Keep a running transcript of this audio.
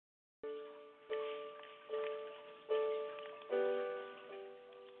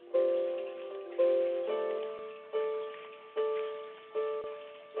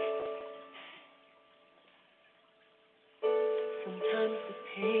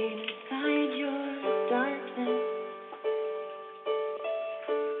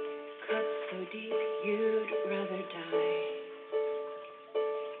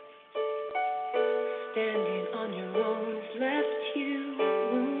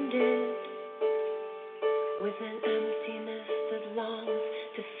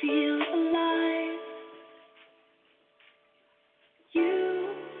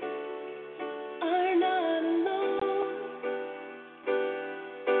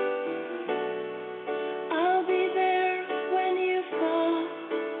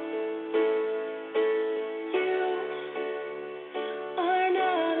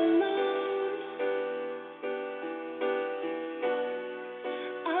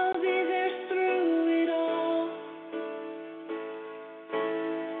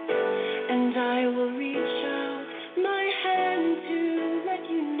I will reach out my hand to let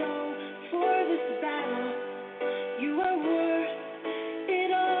you know for this battle you are worth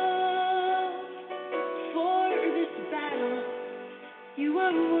it all. For this battle you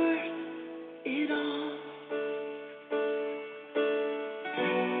are worth it all.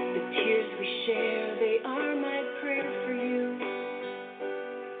 The tears we share, they are my prayer for you.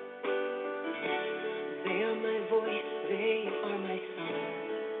 They are my voice, they are my song.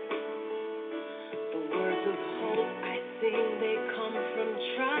 The words of hope I sing, they come from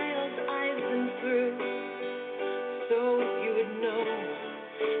trials I've been through. So you would know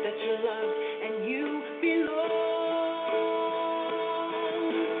that you're loved and you belong.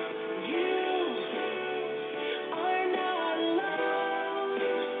 You are not alone.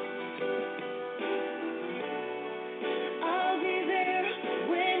 I'll be there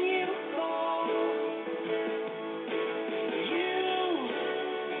when you fall. You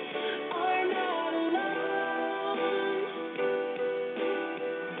are not alone.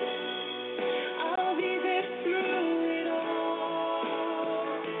 I'll be there through it all.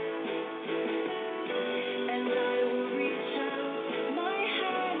 And I will reach out my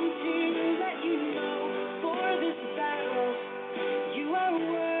hand to let you know for this battle you are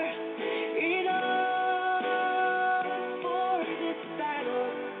worth it all. For this battle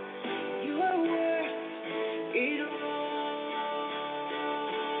you are worth it all.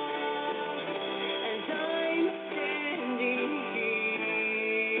 And I'm standing here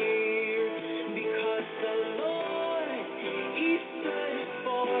because the Lord, He stood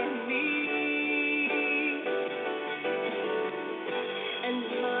for me. And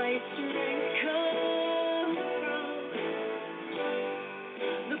my strength comes from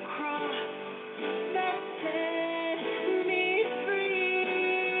the cross that set me free.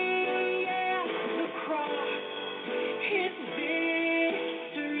 Yeah, the cross is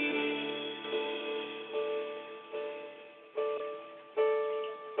victory.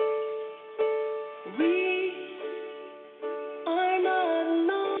 We are not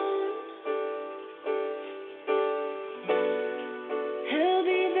alone. He'll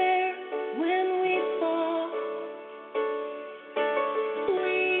be there when we fall.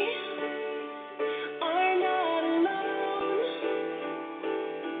 We are not alone.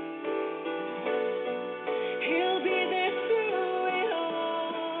 He'll be there through it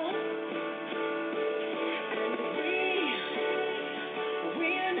all. And we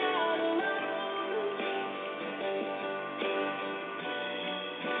are not alone.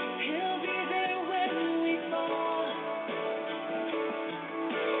 He'll be there when we fall.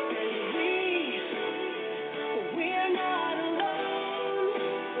 And we are not alone.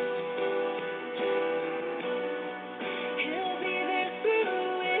 He'll be there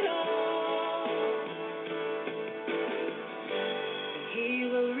through it all. And He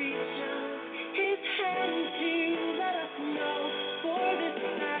will reach out His hand to let us know for this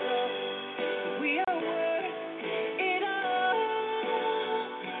battle we are worth it all.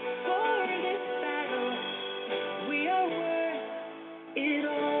 For this battle we are worth it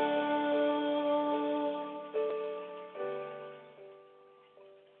all.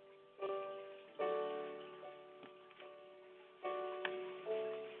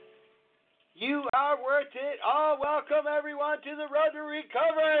 You are worth it all. Welcome, everyone, to the road to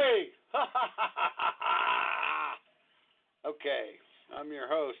recovery. Okay, I'm your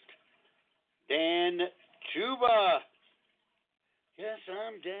host, Dan Czuba. Yes,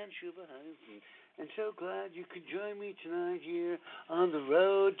 I'm Dan Czuba. I'm so glad you could join me tonight here on the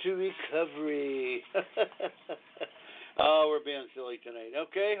road to recovery. Oh, we're being silly tonight.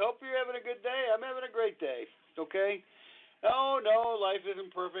 Okay, hope you're having a good day. I'm having a great day. Okay. Oh no, life isn't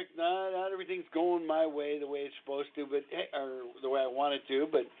perfect. Not everything's going my way the way it's supposed to, but or the way I want it to.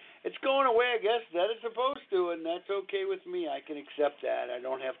 But it's going away, I guess, that it's supposed to, and that's okay with me. I can accept that. I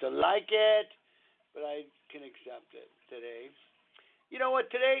don't have to like it, but I can accept it today. You know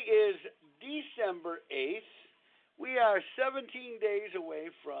what? Today is December 8th. We are 17 days away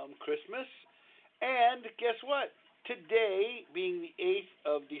from Christmas, and guess what? Today, being the 8th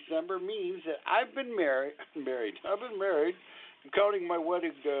of December, means that I've been married. I've been married. I'm counting my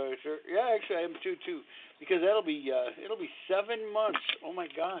wedding. Yeah, actually, I am too, because it'll be 7 months. Oh my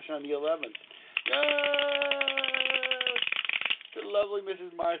gosh, on the 11th. Yay! To lovely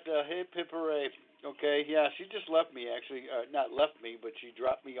Mrs. Martha. Hip hip hooray. Okay, yeah, she just left me. Actually, not left me, but she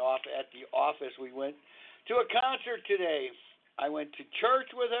dropped me off at the office. We went to a concert today. I went to church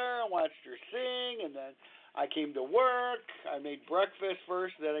with her. I watched her sing, and then I came to work. I made breakfast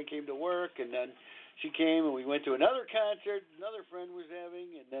first, then I came to work, and then she came and we went to another concert another friend was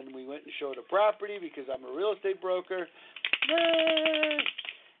having, and then we went and showed a property because I'm a real estate broker.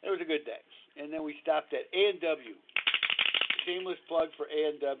 It was a good day. And then we stopped at A&W. Shameless plug for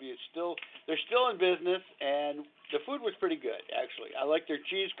A&W. They're still in business, and the food was pretty good, actually. I like their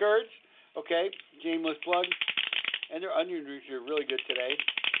cheese curds. Okay, shameless plug. And their onion rings are really good today.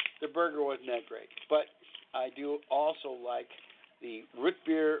 The burger wasn't that great, but I do also like the root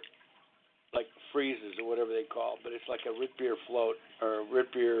beer, like freezes or whatever they call it, but it's like a root beer float or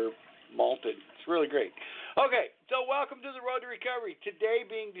root beer malted. It's really great. Okay, so welcome to the road to recovery. Today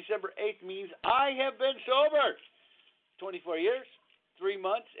being December 8th means I have been sober 24 years, 3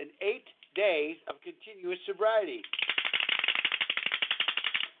 months, and 8 days of continuous sobriety.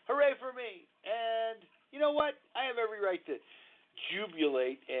 Hooray for me. And you know what? I have every right to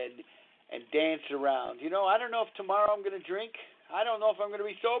jubilate and dance around. You know, I don't know if tomorrow I'm going to drink. I don't know if I'm going to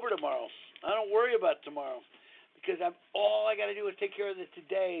be sober tomorrow. I don't worry about tomorrow because all I got to do is take care of the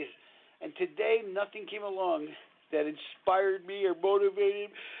todays. And today, nothing came along that inspired me or motivated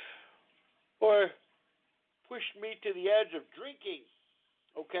or pushed me to the edge of drinking.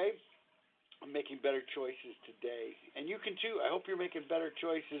 Okay? I'm making better choices today. And you can too. I hope you're making better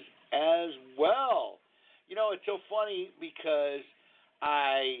choices as well. You know, it's so funny because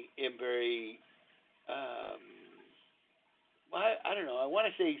I am very, I don't know, I want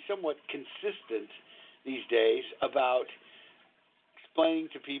to say somewhat consistent these days about explaining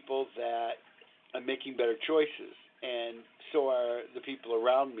to people that I'm making better choices, and so are the people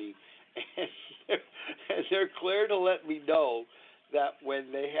around me. And they're clear to let me know that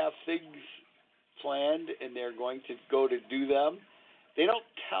when they have things planned and they're going to go to do them, they don't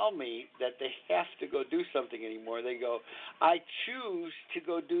tell me that they have to go do something anymore. They go, I choose to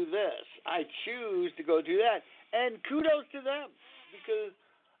go do this. I choose to go do that. And kudos to them, because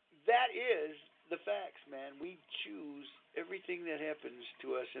that is the facts, man. We choose everything that happens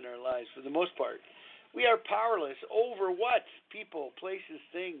to us in our lives for the most part. We are powerless over what? People, places,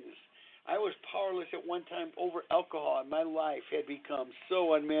 things. I was powerless at one time over alcohol, and my life had become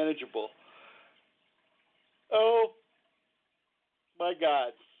so unmanageable. Oh, my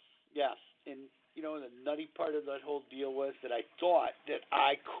God. Yeah. And, you know, the nutty part of that whole deal was that I thought that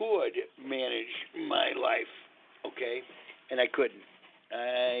I could manage my life, okay? And I couldn't.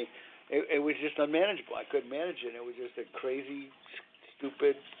 It was just unmanageable. I couldn't manage it. It was just a crazy,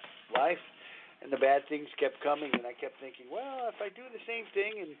 stupid life. And the bad things kept coming, and I kept thinking, well, if I do the same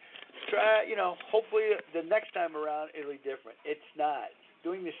thing and try, you know, hopefully the next time around it'll be different. It's not.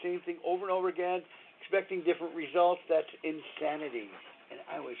 Doing the same thing over and over again, expecting different results, that's insanity. And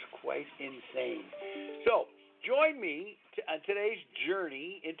I was quite insane. So, join me on today's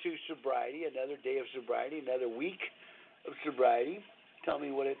journey into sobriety, another day of sobriety, another week of sobriety. Tell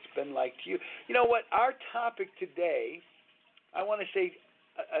me what it's been like to you. You know what? Our topic today, I want to say,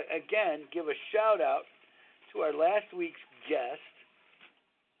 again, give a shout out to our last week's guest.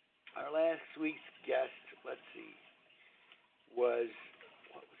 Our last week's guest, let's see, was,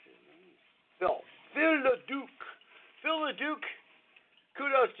 what was his name? Phil the Duke. Phil the Duke,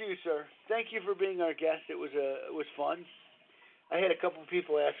 kudos to you, sir. Thank you for being our guest. It was fun. I had a couple of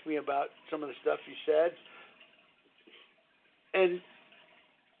people ask me about some of the stuff you said. And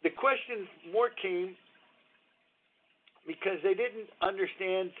the questions more came because they didn't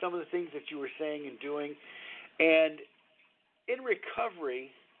understand some of the things that you were saying and doing. And in recovery,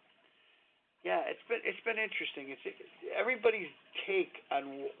 yeah, it's been interesting. It's everybody's take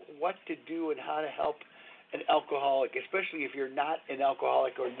on what to do and how to help an alcoholic, especially if you're not an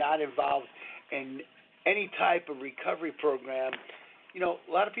alcoholic or not involved in any type of recovery program. You know,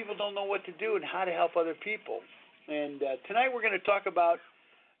 a lot of people don't know what to do and how to help other people. And tonight we're going to talk about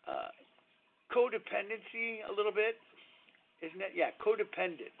codependency a little bit, isn't it? Yeah,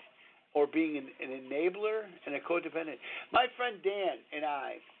 codependent, or being an enabler and a codependent. My friend Dan and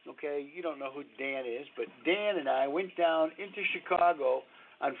I, okay, you don't know who Dan is, but Dan and I went down into Chicago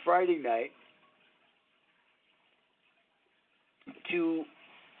on Friday night to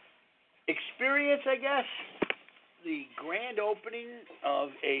experience, I guess, the grand opening of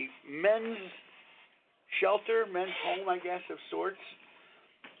a men's shelter, men's home, I guess, of sorts,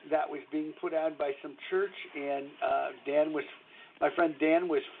 that was being put on by some church, and my friend Dan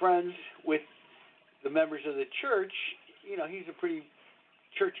was friends with the members of the church. You know, he's a pretty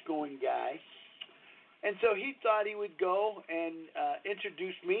church-going guy. And so he thought he would go and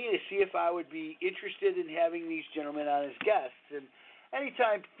introduce me to see if I would be interested in having these gentlemen on as guests. And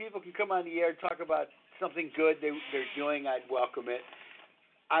anytime people can come on the air and talk about something good they're doing, I'd welcome it.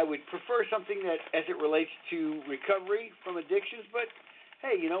 I would prefer something that, as it relates to recovery from addictions, but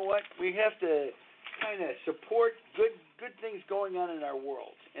hey, you know what? We have to kind of support good things going on in our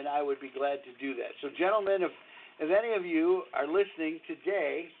world, and I would be glad to do that. So, gentlemen, if if any of you are listening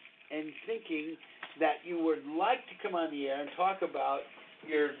today and thinking that you would like to come on the air and talk about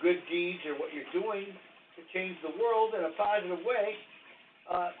your good deeds or what you're doing to change the world in a positive way,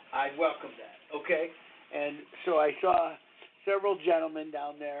 I'd welcome that, okay? And so I saw several gentlemen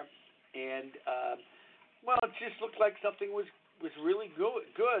down there, and, well, it just looked like something was really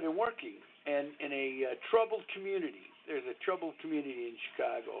good and working, and in a troubled community. There's a troubled community in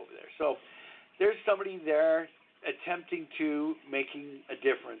Chicago over there. So there's somebody there attempting to making a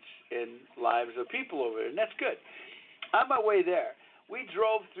difference in lives of people over there, and that's good. On my way there, we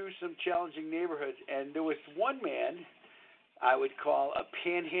drove through some challenging neighborhoods, and there was one man I would call a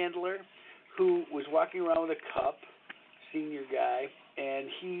panhandler who was walking around with a cup, senior guy, and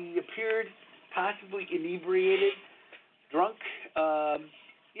he appeared possibly inebriated, drunk, and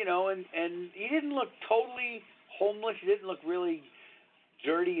he didn't look totally homeless. He didn't look really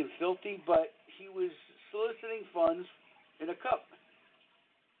dirty and filthy, but he was soliciting funds in a cup,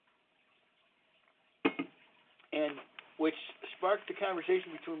 and which sparked the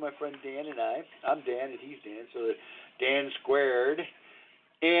conversation between my friend Dan and I. I'm Dan and he's Dan, so Dan squared.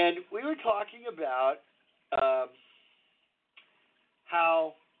 And we were talking about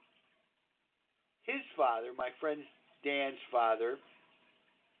how his father, my friend Dan's father,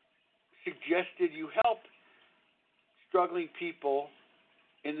 suggested you help struggling people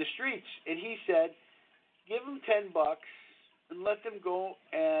in the streets. And he said, give them $10 and let them go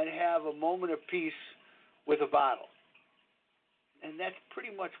and have a moment of peace with a bottle. And that's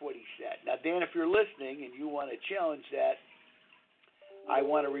pretty much what he said. Now, Dan, if you're listening and you want to challenge that, I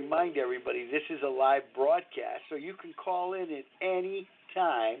want to remind everybody this is a live broadcast, so you can call in at any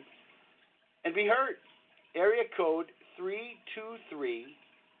time and be heard. Area code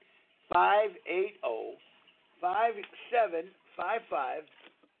 323-580-5755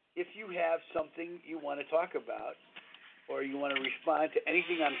 if you have something you want to talk about or you want to respond to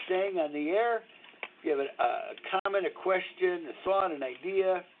anything I'm saying on the air. If you have a comment, a question, a thought, an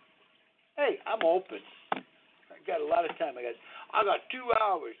idea, hey, I'm open. I got a lot of time. I got 2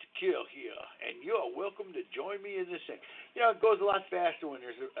 hours to kill here, and you're welcome to join me in this thing. You know, it goes a lot faster when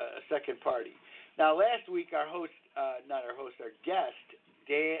there's a second party. Now, last week, our guest,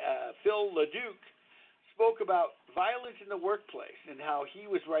 Phil LeDuc, spoke about violence in the workplace and how he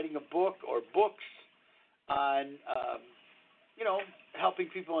was writing a book or books on, helping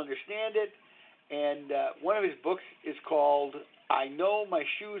people understand it. And one of his books is called I Know My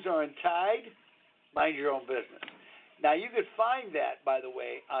Shoes Are Untied, Mind Your Own Business. Now, you could find that, by the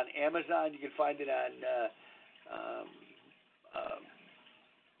way, on Amazon. You can find it on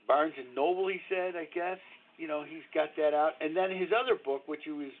Barnes & Noble, he said, I guess. You know, he's got that out. And then his other book, which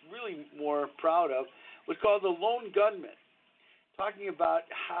he was really more proud of, was called The Lone Gunman, talking about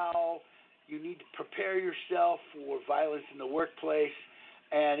how you need to prepare yourself for violence in the workplace.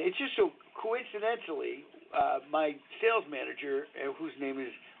 And it's just so coincidentally, my sales manager, whose name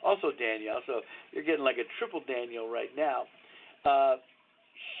is also Danielle, so you're getting like a triple Danielle right now,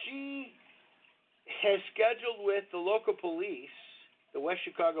 she has scheduled with the local police, the West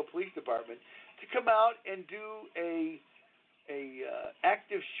Chicago Police Department, to come out and do a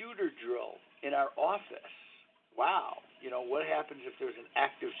active shooter drill in our office. Wow. You know, what happens if there's an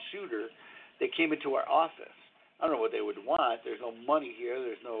active shooter that came into our office? I don't know what they would want. There's no money here.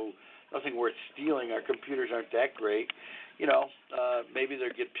 There's nothing worth stealing. Our computers aren't that great. You know, maybe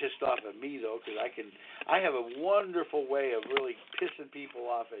they'll get pissed off at me, though, because I have a wonderful way of really pissing people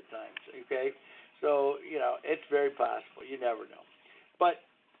off at times, okay? So, you know, it's very possible. You never know. But,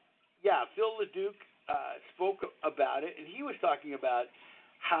 yeah, Phil LeDuc spoke about it, and he was talking about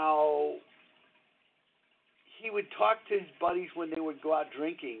how he would talk to his buddies when they would go out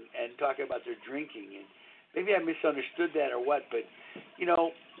drinking and talk about their drinking. And maybe I misunderstood that or what, but, you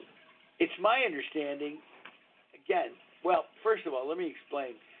know, it's my understanding, again, well, first of all, let me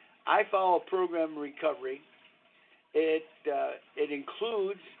explain. I follow a program in recovery. It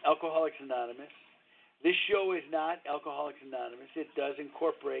includes Alcoholics Anonymous. This show is not Alcoholics Anonymous. It does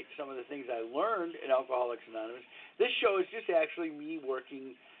incorporate some of the things I learned in Alcoholics Anonymous. This show is just actually me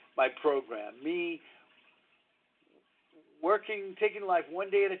working my program, me working, taking life one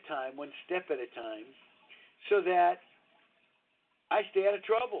day at a time, one step at a time, so that I stay out of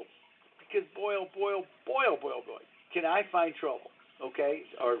trouble. Because boy, can I find trouble, okay?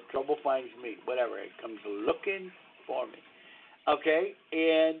 Or trouble finds me, whatever. It comes looking for me, okay?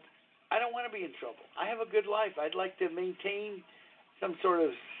 And I don't want to be in trouble. I have a good life. I'd like to maintain some sort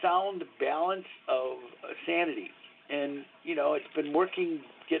of sound balance of sanity. And, you know, it's been working,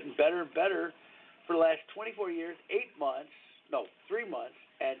 getting better and better for the last 24 years, 3 months,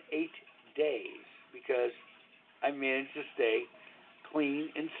 and 8 days, because I managed to stay clean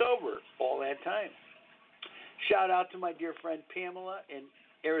and sober all that time. Shout out to my dear friend Pamela in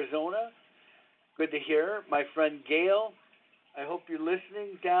Arizona. Good to hear her. My friend Gail, I hope you're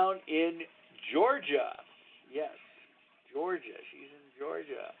listening down in Georgia. Yes, Georgia. She's in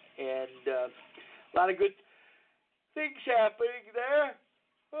Georgia. And a lot of good things happening there.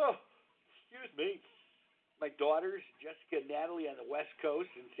 Oh, excuse me. My daughters, Jessica and Natalie, on the West Coast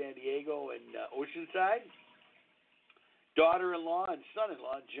in San Diego and Oceanside. Daughter-in-law and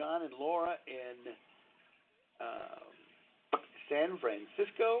son-in-law, John and Laura in San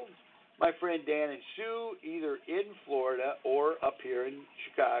Francisco. My friend Dan and Sue, either in Florida or up here in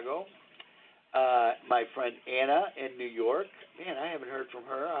Chicago. My friend Anna in New York. Man, I haven't heard from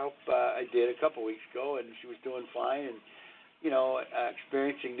her. I hope I did a couple weeks ago, and she was doing fine and,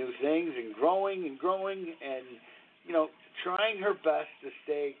 experiencing new things and growing and, trying her best to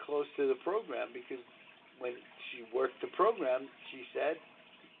stay close to the program because when she worked the program, she said,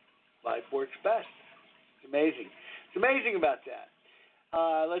 life works best. It's amazing. It's amazing about that.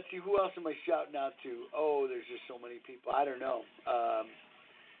 Let's see, who else am I shouting out to? Oh, there's just so many people. I don't know. I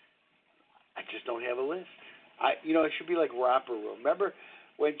just don't have a list. It should be like Romper Room. Remember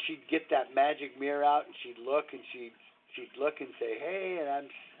when she'd get that magic mirror out and she'd look and she'd look and say, hey, and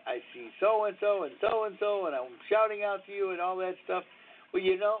I see so and so and so and so, and I'm shouting out to you and all that stuff.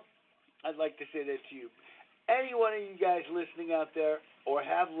 Well, I'd like to say that to you. Any one of you guys listening out there or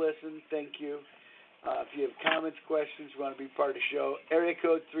have listened, thank you. If you have comments, questions, you want to be part of the show, area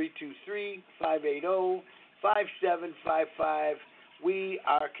code 323-580-5755. We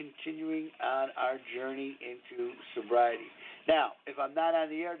are continuing on our journey into sobriety. Now, if I'm not on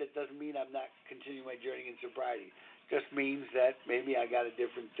the air, that doesn't mean I'm not continuing my journey in sobriety. It just means that maybe I got a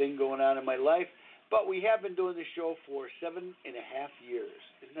different thing going on in my life. But we have been doing this show for 7.5 years.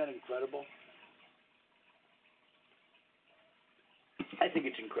 Isn't that incredible? I think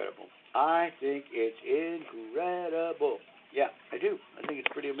it's incredible. Yeah, I do. I think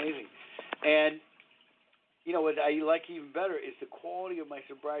it's pretty amazing. And what I like even better is the quality of my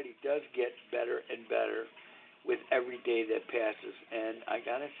sobriety does get better and better with every day that passes. And I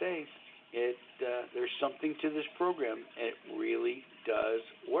gotta say, there's something to this program. It really does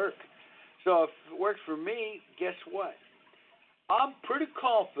work. So if it works for me, guess what? I'm pretty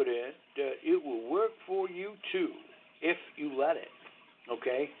confident that it will work for you too, if you let it.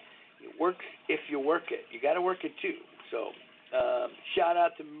 Okay? It works if you work it. You got to work it too. So shout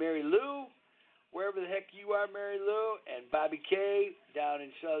out to Mary Lou, wherever the heck you are, Mary Lou, and Bobby K down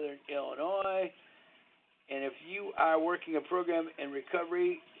in Southern Illinois. And if you are working a program in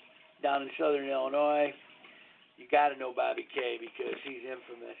recovery down in Southern Illinois, you got to know Bobby K because he's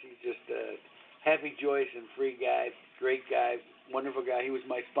infamous. He's just a happy, joyous, and free guy. Great guy, wonderful guy. He was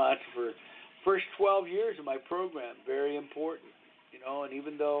my sponsor for first 12 years of my program. Very important. And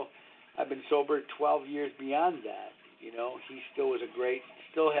even though I've been sober 12 years beyond that, he still has a great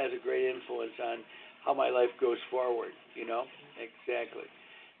influence on how my life goes forward, Exactly.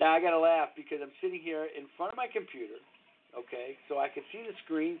 Now, I got to laugh because I'm sitting here in front of my computer, okay, so I can see the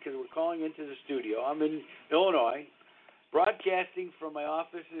screen because we're calling into the studio. I'm in Illinois, broadcasting from my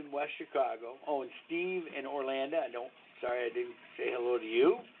office in West Chicago. Oh, and Steve in Orlando. Sorry I didn't say hello to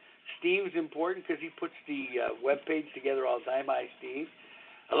you. Steve's important because he puts the web page together all the time. Hi, Steve.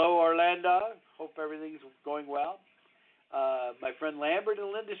 Hello, Orlando. Hope everything's going well. My friend Lambert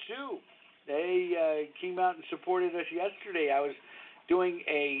and Linda Sue, they came out and supported us yesterday. I was doing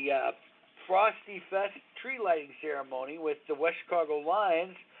a Frosty Fest tree lighting ceremony with the West Chicago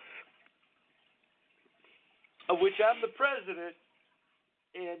Lions, of which I'm the president,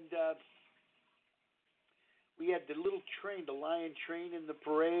 and we had the little train, the lion train in the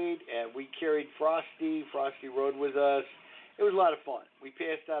parade, and we carried Frosty. Frosty rode with us. It was a lot of fun. We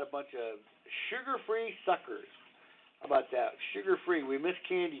passed out a bunch of sugar-free suckers. How about that? Sugar-free. We missed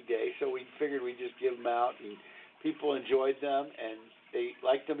Candy Day, so we figured we'd just give them out, and people enjoyed them, and they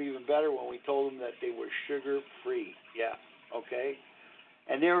liked them even better when we told them that they were sugar-free. Yeah, okay?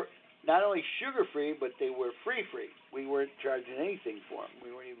 And they're not only sugar-free, but they were free. We weren't charging anything for them. We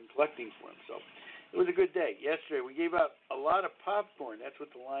weren't even collecting for them, so it was a good day. Yesterday, we gave out a lot of popcorn. That's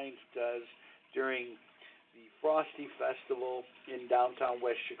what the Lions does during the Frosty Festival in downtown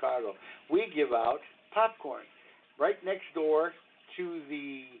West Chicago. We give out popcorn right next door to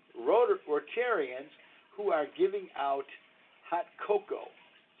the Rotarians who are giving out hot cocoa.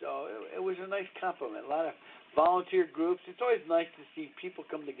 So it was a nice compliment. A lot of volunteer groups. It's always nice to see people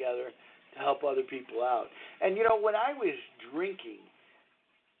come together to help other people out. And, when I was drinking,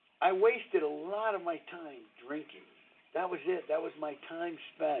 I wasted a lot of my time drinking. That was it. That was my time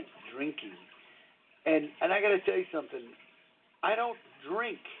spent drinking. And I got to tell you something. I don't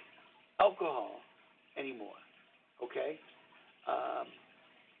drink alcohol anymore. Okay. Um,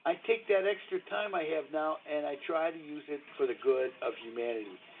 I take that extra time I have now and I try to use it for the good of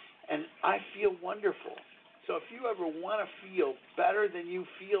humanity. And I feel wonderful. So if you ever want to feel better than you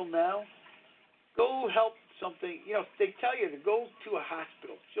feel now, go help something. They tell you to go to a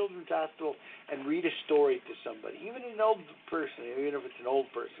hospital, children's hospital, and read a story to somebody, even an old person, even if it's an old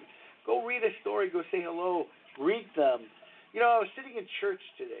person. Go read a story, go say hello, greet them. I was sitting in church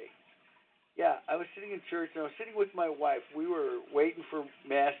today. Yeah, I was sitting in church, and I was sitting with my wife. We were waiting for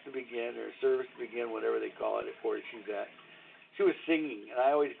Mass to begin, or service to begin, whatever they call it, where she's at. She was singing, and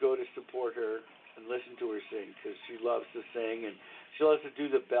I always go to support her and listen to her sing, because she loves to sing, and she loves to do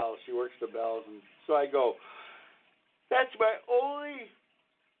the bells. She works the bells, and so I go, that's my only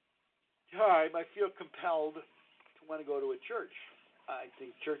time I feel compelled to want to go to a church. I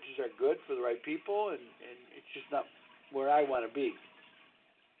think churches are good for the right people, and it's just not where I want to be.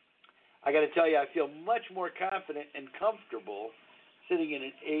 I got to tell you, I feel much more confident and comfortable sitting in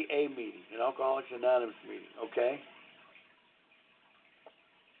an AA meeting, an Alcoholics Anonymous meeting, okay?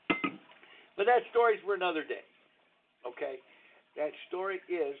 But that story's for another day, okay? That story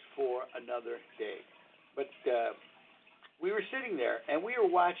is for another day. But we were sitting there, and we were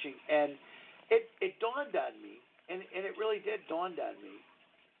watching, and it dawned on me, and it really did dawn on me,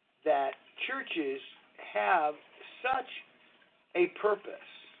 that churches have such a purpose,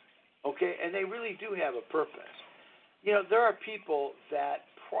 okay? And they really do have a purpose. There are people that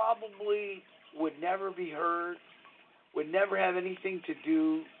probably would never be heard, would never have anything to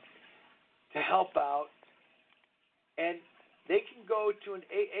do to help out, and they can go to an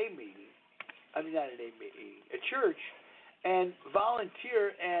AA meeting, not an AA meeting, a church, and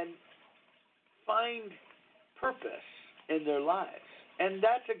volunteer and find purpose in their lives. And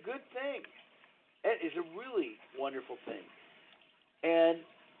that's a good thing. It is a really wonderful thing. And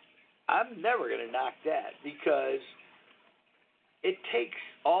I'm never going to knock that, because it takes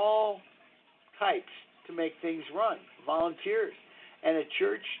all types to make things run, volunteers. And a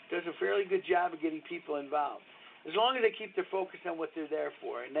church does a fairly good job of getting people involved, as long as they keep their focus on what they're there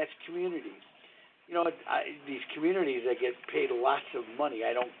for, and that's community. These communities that get paid lots of money,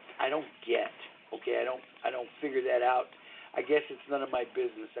 I don't get. Okay, I don't figure that out. I guess it's none of my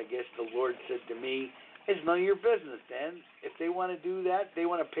business. I guess the Lord said to me, it's none of your business, Dan. If they want to do that, they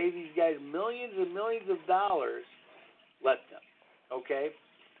want to pay these guys millions and millions of dollars, let them. Okay?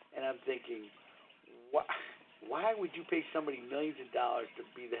 And I'm thinking, why would you pay somebody millions of dollars to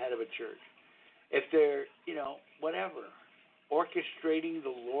be the head of a church? If they're, whatever, orchestrating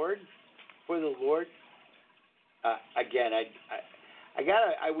the Lord, for the Lord, again,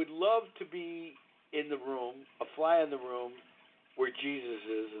 I would love to be in the room, a fly in the room, where Jesus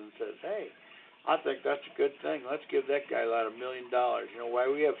is and says, hey, I think that's a good thing. Let's give that guy $1 million. Why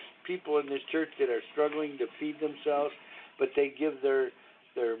we have people in this church that are struggling to feed themselves, but they give their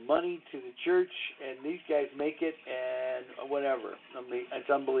money to the church, and these guys make it, and whatever. It's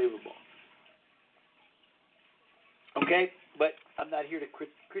unbelievable. Okay, but I'm not here to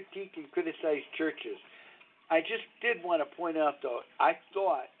critique and criticize churches. I just did want to point out, though, I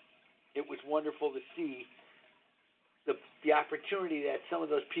thought it was wonderful to see the opportunity that some of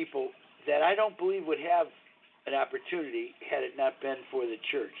those people that I don't believe would have an opportunity had it not been for the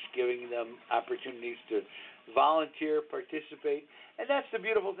church, giving them opportunities to volunteer, participate. And that's the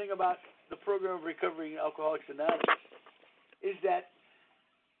beautiful thing about the program of Recovering Alcoholics Anonymous, is that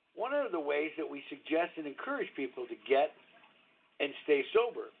one of the ways that we suggest and encourage people to get and stay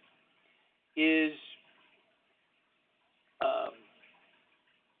sober is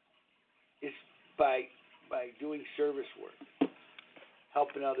by doing service work,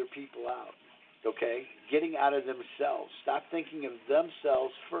 helping other people out, okay? Getting out of themselves. Stop thinking of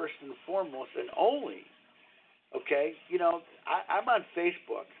themselves first and foremost and only, okay? I'm on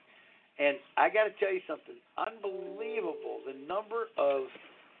Facebook, and I got to tell you something. Unbelievable, the number of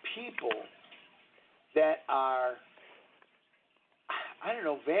people that are,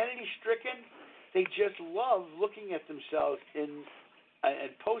 vanity-stricken. They just love looking at themselves and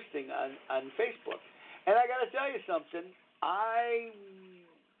posting on Facebook. And I got to tell you something. I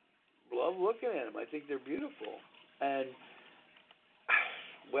love looking at them. I think they're beautiful. And,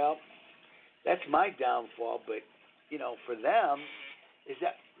 well, that's my downfall. But, for them, is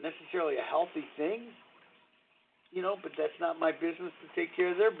that necessarily a healthy thing? But that's not my business to take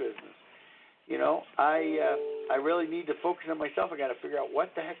care of their business. I really need to focus on myself. I got to figure out what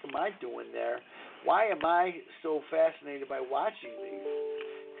the heck am I doing there? Why am I so fascinated by watching these?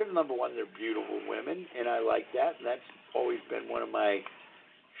 Because number one, they're beautiful women, and I like that. And that's always been one of my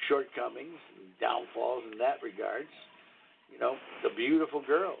shortcomings and downfalls in that regards. You know, the beautiful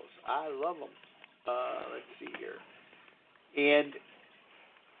girls. I love them. Let's see here. And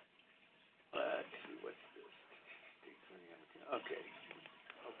let's see, what's this? Okay.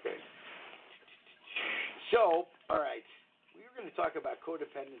 So, all right. We were going to talk about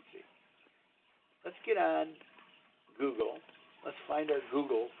codependency. Let's get on Google. Let's find our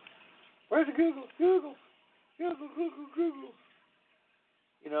Google. Where's the Google? Google.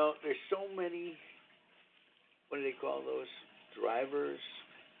 You know, there's so many, what do they call those? Drivers?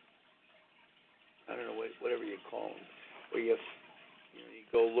 I don't know, whatever you call them. Where you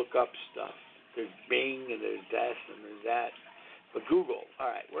go look up stuff. There's Bing and there's this and there's that. But Google. All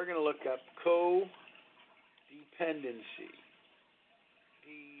right, we're going to look up codependency.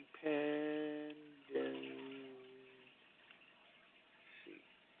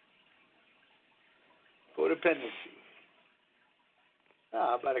 Codependency.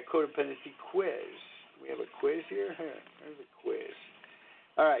 How about a codependency quiz? We have a quiz here? There's a quiz.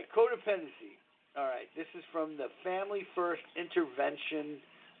 All right, codependency. All right, this is from the Family First Intervention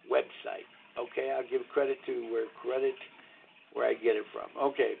website. Okay, I'll give credit to where I get it from.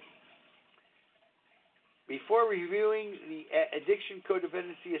 Okay. Before reviewing the addiction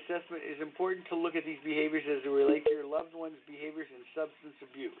codependency assessment, it is important to look at these behaviors as they relate to your loved one's behaviors in substance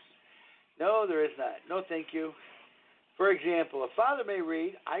abuse. No, there is not. No, thank you. For example, a father may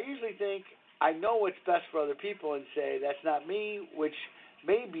read, I usually think I know what's best for other people and say, that's not me, which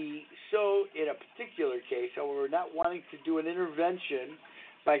may be so in a particular case. However, not wanting to do an intervention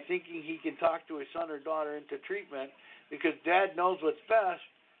by thinking he can talk to his son or daughter into treatment because dad knows what's best,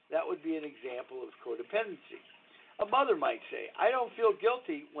 that would be an example of codependency. A mother might say, I don't feel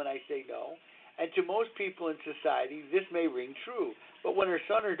guilty when I say no, and to most people in society, this may ring true. But when her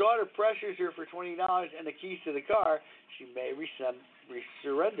son or daughter pressures her for $20 and the keys to the car, she may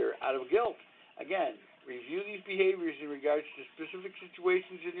surrender out of guilt. Again, review these behaviors in regards to specific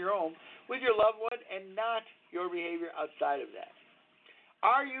situations in your home with your loved one and not your behavior outside of that.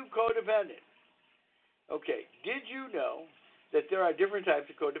 Are you codependent? Okay, did you know that there are different types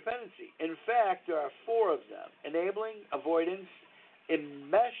of codependency? In fact, there are 4 of them: enabling, avoidance,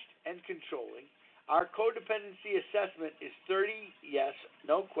 enmeshed, and controlling. Our codependency assessment is 30 yes,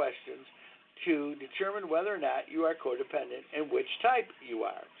 no questions to determine whether or not you are codependent and which type you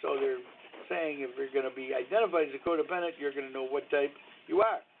are. So they're saying if you're going to be identified as a codependent, you're going to know what type you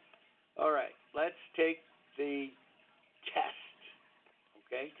are. All right, let's take the test,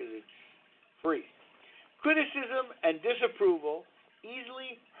 okay, because it's free. Criticism and disapproval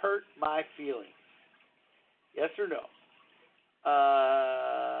easily hurt my feelings. Yes or no?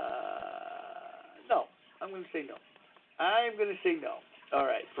 No. I'm going to say no. I'm going to say no. All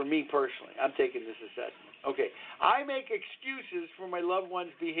right, for me personally, I'm taking this assessment. Okay, I make excuses for my loved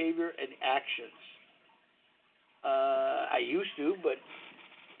one's behavior and actions. I used to, but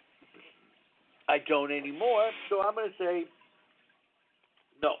I don't anymore, so I'm going to say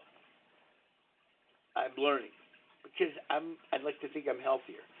no. I'm learning because I'd like to think I'm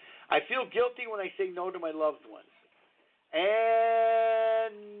healthier. I feel guilty when I say no to my loved ones.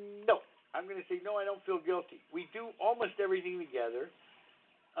 And no, I'm going to say no, I don't feel guilty. We do almost everything together.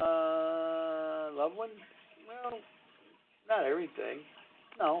 Loved ones? Well, not everything.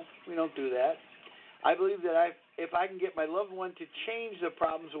 No, we don't do that. I believe that if I can get my loved one to change, the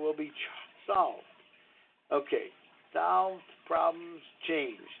problems will be solved. Okay, solved, problems,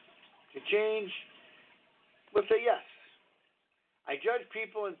 changed. To change, we'll say yes. I judge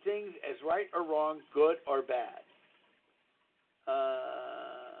people and things as right or wrong, good or bad.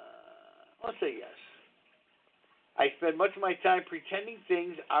 Let's say yes. I spend much of my time pretending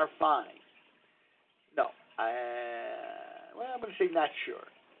things are fine. No. I'm going to say not sure.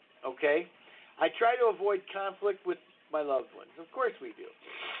 Okay? I try to avoid conflict with my loved ones. Of course we do.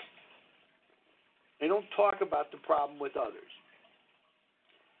 I don't talk about the problem with others.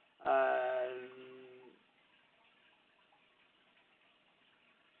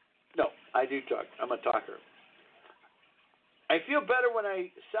 No, I do talk. I'm a talker. I feel better when I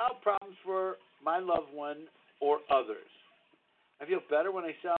solve problems for my loved one or others. I feel better when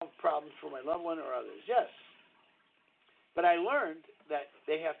I solve problems for my loved one or others. Yes. But I learned that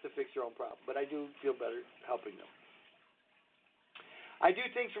they have to fix their own problem. But I do feel better helping them. I do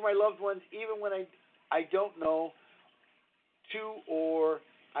things for my loved ones even when I don't know to or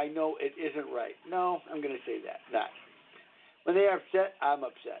I know it isn't right. No, I'm going to say that. Not. When they are upset, I'm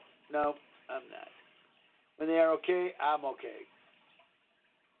upset. No, I'm not. When they are okay, I'm okay.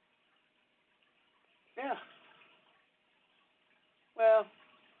 Yeah. Well,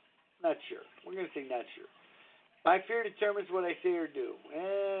 not sure. We're going to say not sure. My fear determines what I say or do.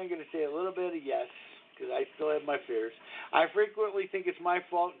 I'm going little bit of yes, because I still have my fears. I frequently think it's my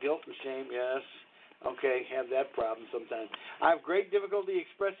fault, guilt and shame, yes. Okay, have that problem sometimes. I have great difficulty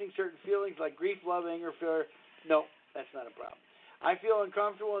expressing certain feelings like grief, love, anger, fear. No, that's not a problem. I feel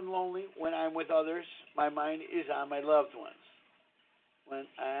uncomfortable and lonely when I'm with others. My mind is on my loved ones. When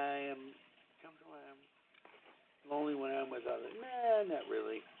I am comfortable, I'm lonely when I'm with others. Nah, not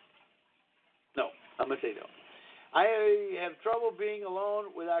really. No, I'm going to say no. I have trouble being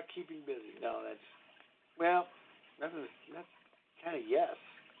alone without keeping busy. No, that's kind of yes.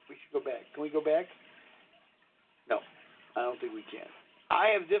 We should go back. Can we go back? No, I don't think we can. I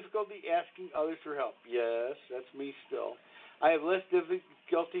have difficulty asking others for help. Yes, that's me still. I have less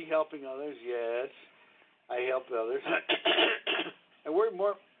difficulty helping others. Yes, I help others. I worry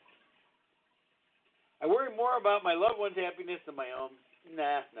more. I worry more about my loved one's happiness than my own.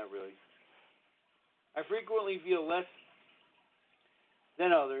 Nah, not really. I frequently feel less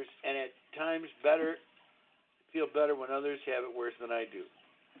than others, and at times feel better when others have it worse than I do.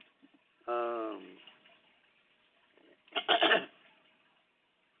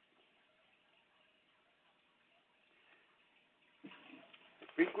 I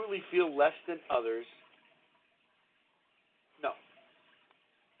frequently feel less than others. No,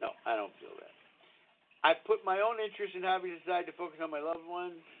 no, I don't feel that. I put my own interests and hobbies aside to focus on my loved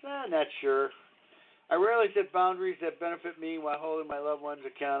ones. Not sure. I rarely set boundaries that benefit me while holding my loved ones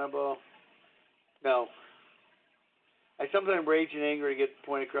accountable. No. I sometimes rage and anger to get the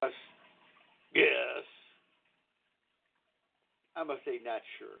point across. Yes. I must say not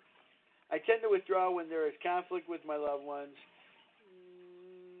sure. I tend to withdraw when there is conflict with my loved ones.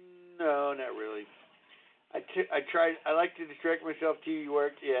 No, not really. I like to distract myself. TV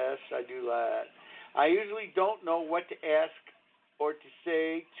work. Yes, I do that. I usually don't know what to ask or to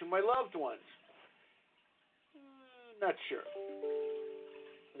say to my loved ones. Not sure.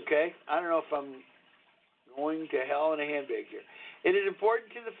 Okay? I don't know if I'm going to hell in a handbag here. It is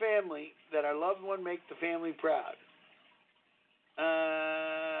important to the family that our loved one make the family proud.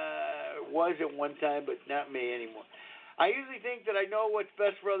 Was at one time, but not me anymore. I usually think that I know what's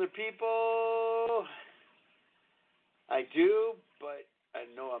best for other people. I do, but I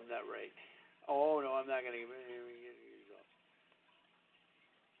know I'm not right. Oh, no, I'm not going to get yourself.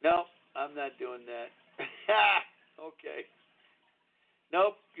 No, I'm not doing that. Okay.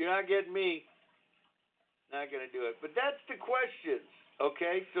 Nope, you're not getting me. Not going to do it. But that's the questions.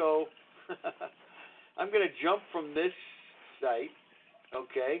 Okay, so I'm going to jump from this site.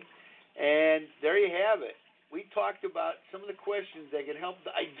 Okay, and there you have it. We talked about some of the questions that can help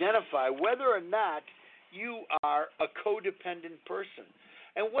to identify whether or not you are a codependent person.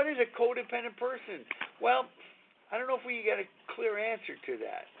 And what is a codependent person? Well, I don't know if we got a clear answer to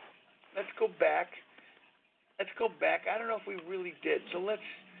that. Let's go back. I don't know if we really did. So let's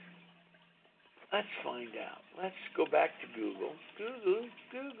find out. Let's go back to Google. Google,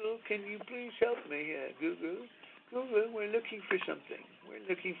 can you please help me here? Google, we're looking for something. We're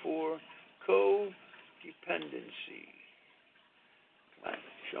looking for codependency. Come on,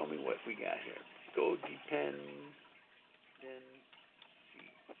 show me what we got here. Codependency.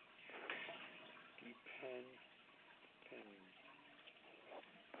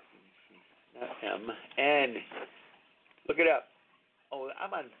 Not M. N. Look it up. Oh,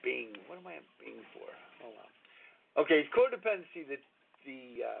 I'm on Bing. What am I on Bing for? Hold on. Okay, codependency.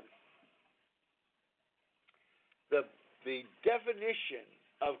 The definition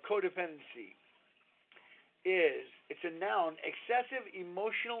of codependency is it's a noun, excessive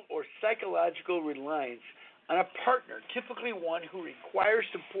emotional or psychological reliance on a partner, typically one who requires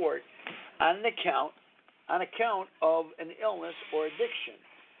support on account of an illness or addiction.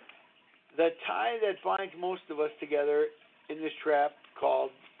 The tie that binds most of us together in this trap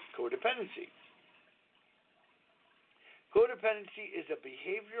called codependency. Codependency is a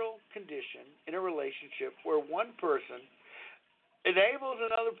behavioral condition in a relationship where one person enables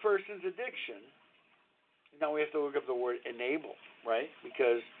another person's addiction. Now we have to look up the word enable, right?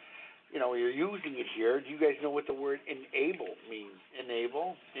 Because, you're using it here. Do you guys know what the word enable means?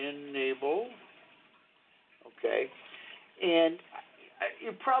 Enable. Okay. And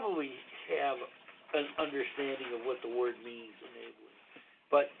you probably have an understanding of what the word means, enabling.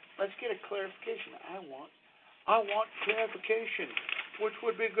 But let's get a clarification. I want clarification, which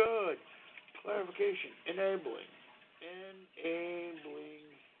would be good. Clarification. Enabling.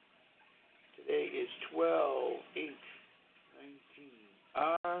 Today is 12/8/19.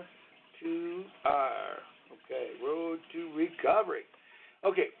 R2R. Okay, road to recovery.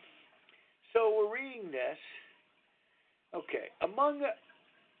 Okay, so we're reading this. Okay, among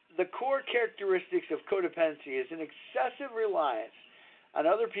the core characteristics of codependency is an excessive reliance on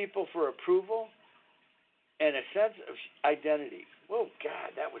other people for approval and a sense of identity. Oh,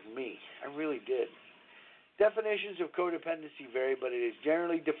 God, that was me. I really did. Definitions of codependency vary, but it is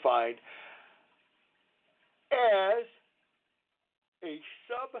generally defined as a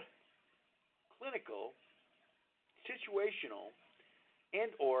subclinical, situational,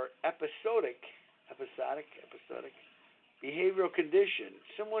 and or episodic behavioral condition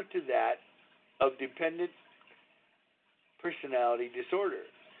similar to that of dependent personality disorder.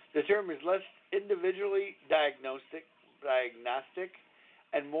 The term is less individually diagnostic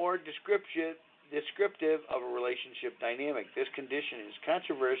and more descriptive of a relationship dynamic. This condition is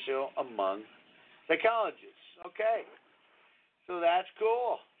controversial among psychologists. Okay, so that's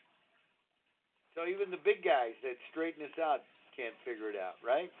cool. So even the big guys that straighten this out can't figure it out,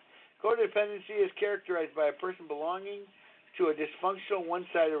 right? Codependency is characterized by a person belonging to a dysfunctional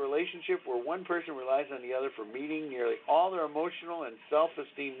one-sided relationship where one person relies on the other for meeting nearly all their emotional and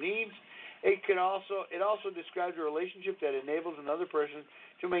self-esteem needs. It also describes a relationship that enables another person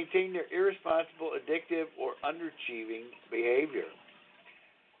to maintain their irresponsible, addictive, or underachieving behavior.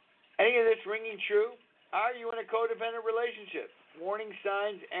 Any of this ringing true? Are you in a codependent relationship? Warning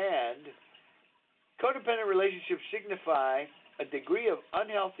signs and codependent relationships signify a degree of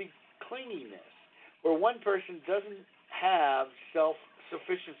unhealthy clinginess where one person doesn't have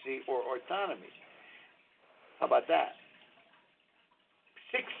self-sufficiency or autonomy. How about that?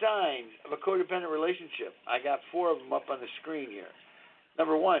 6 signs of a codependent relationship. I got 4 of them up on the screen here.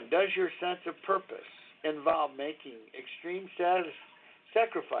 Number 1, does your sense of purpose involve making extreme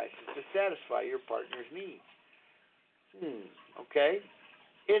sacrifices to satisfy your partner's needs? Okay.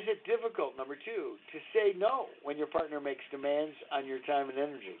 Is it difficult, number 2, to say no when your partner makes demands on your time and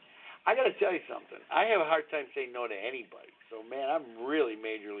energy? I got to tell you something. I have a hard time saying no to anybody. So, man, I'm really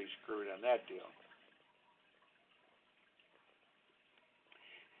majorly screwed on that deal.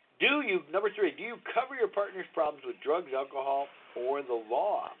 Number 3, do you cover your partner's problems with drugs, alcohol, or the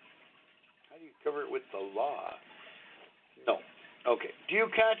law? How do you cover it with the law? No. Okay. Do you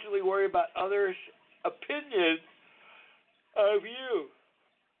constantly worry about others' opinions of you?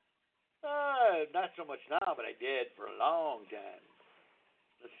 Not so much now, but I did for a long time.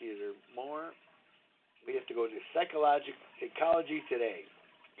 Let's see, is there more? We have to go to Psychology Today.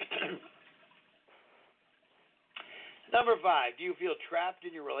 Number 5, do you feel trapped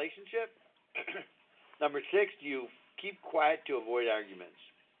in your relationship? Number 6, do you keep quiet to avoid arguments?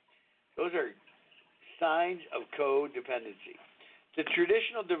 Those are signs of codependency. The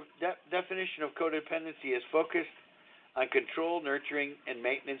traditional definition of codependency is focused on control, nurturing, and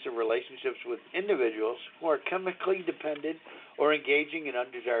maintenance of relationships with individuals who are chemically dependent or engaging in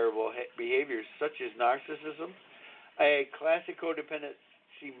undesirable behaviors such as narcissism. A classic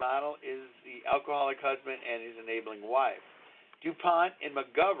codependency model is the alcoholic husband and his enabling wife. DuPont and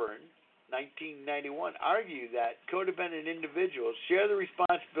McGovern, 1991, argue that codependent individuals share the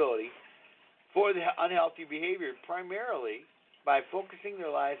responsibility for the unhealthy behavior primarily by focusing their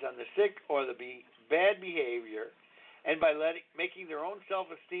lives on the sick or the bad behavior and by making their own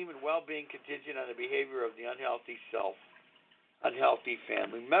self-esteem and well-being contingent on the behavior of the unhealthy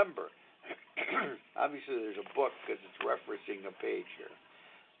family member. Obviously, there's a book because it's referencing a page here.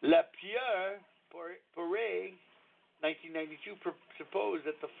 Lapierre, 1992, proposed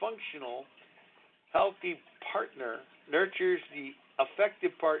that the functional, healthy partner nurtures the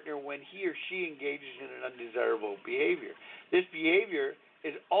affected partner when he or she engages in an undesirable behavior. This behavior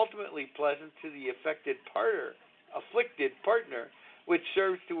is ultimately pleasant to the afflicted partner, which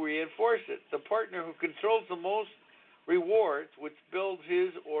serves to reinforce it. The partner who controls the most rewards, which builds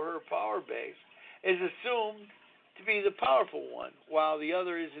his or her power base, is assumed to be the powerful one, while the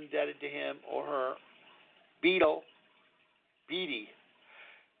other is indebted to him or her. Beatty.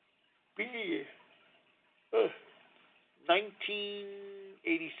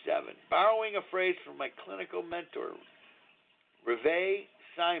 1987. Borrowing a phrase from my clinical mentor, Reve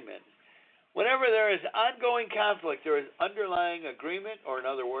Simon, whenever there is ongoing conflict, there is underlying agreement, or in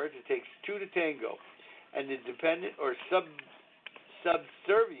other words, it takes 2 to tango, and the dependent or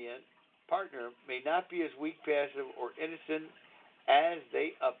subservient partner may not be as weak, passive, or innocent as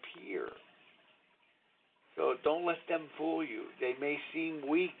they appear. So don't let them fool you. They may seem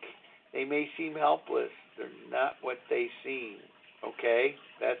weak. They may seem helpless. They're not what they seem. Okay?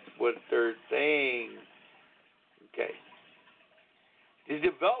 That's what they're saying. Okay. The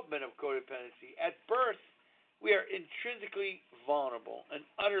development of codependency. At birth, we are intrinsically vulnerable and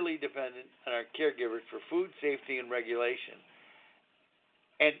utterly dependent on our caregivers for food, safety, and regulation.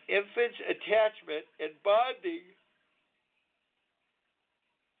 An infant's attachment and bonding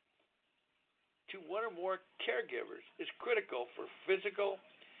to one or more caregivers is critical for physical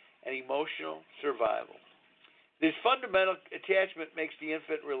and emotional survival. This fundamental attachment makes the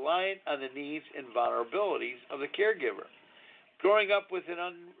infant reliant on the needs and vulnerabilities of the caregiver. Growing up with an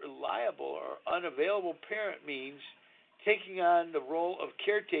unreliable or unavailable parent means taking on the role of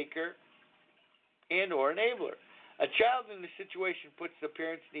caretaker and or enabler. A child in this situation puts the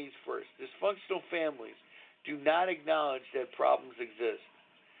parent's needs first. Dysfunctional families do not acknowledge that problems exist.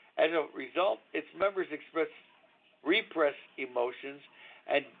 As a result, its members repress emotions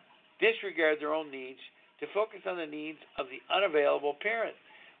and disregard their own needs to focus on the needs of the unavailable parent.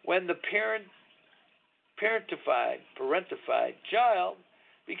 When the parentified child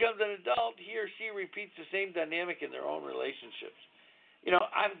becomes an adult, he or she repeats the same dynamic in their own relationships.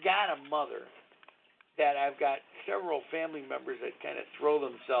 I've got a mother that I've got several family members that kind of throw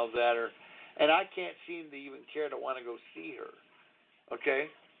themselves at her, and I can't seem to even care to want to go see her.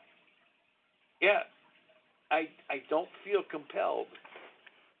 Okay? Yeah, I don't feel compelled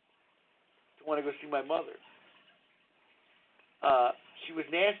to want to go see my mother. She was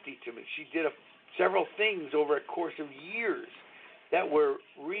nasty to me. She did several things over a course of years that were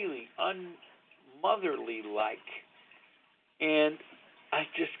really unmotherly-like, and I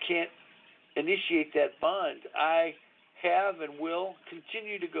just can't initiate that bond. I have and will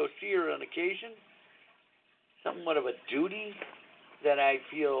continue to go see her on occasion, somewhat of a duty that I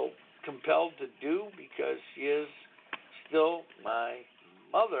feel compelled to do because she is still my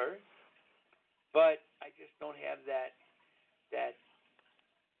mother, but I just don't have that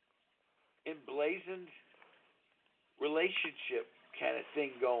emblazoned relationship kind of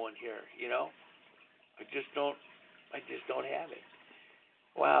thing going here, I just don't have it.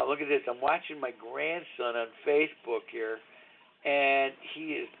 Wow, look at this. I'm watching my grandson on Facebook here, and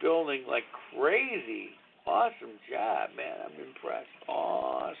he is building like crazy. Awesome job, man. I'm impressed.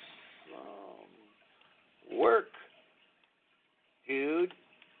 Awesome work, dude.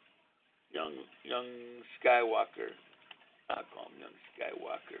 Young Skywalker. I'll call him young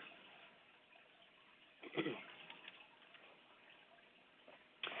Skywalker.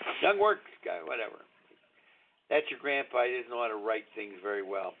 Young work, guy, whatever. That's your grandpa. He doesn't know how to write things very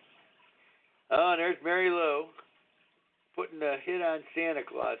well. Oh, and there's Mary Lou putting a hit on Santa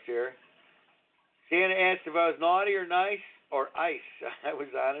Claus here. Santa asked if I was naughty or nice or ice. I was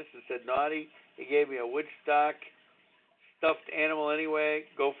honest and said naughty. He gave me a Woodstock stuffed animal anyway.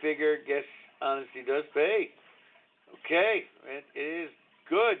 Go figure. Guess honesty does pay. Okay, it is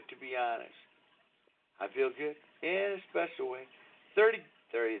good to be honest. I feel good in a special way. 30th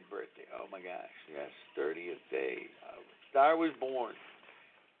birthday. Oh my gosh. Yes, 30th day. Star was born.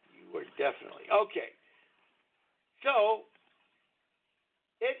 You were definitely. Okay. So,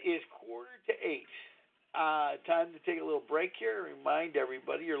 it is 7:45. Time to take a little break here. Remind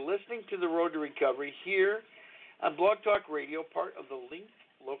everybody you're listening to The Road to Recovery here on Blog Talk Radio, part of the Link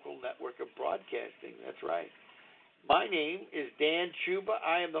Local Network of Broadcasting. That's right. My name is Dan Czuba.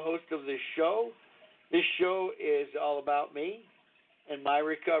 I am the host of this show. This show is all about me and my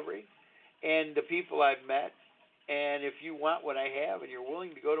recovery and the people I've met. And if you want what I have and you're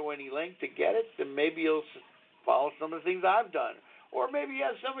willing to go to any length to get it, then maybe you'll follow some of the things I've done. Or maybe you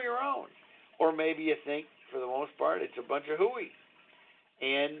have some of your own. Or maybe you think, for the most part, it's a bunch of hooey.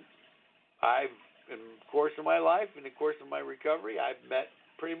 And in the course of my life, in the course of my recovery, I've met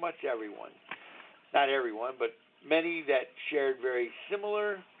pretty much everyone. Not everyone, but many that shared very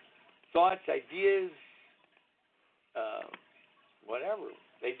similar thoughts, ideas, whatever.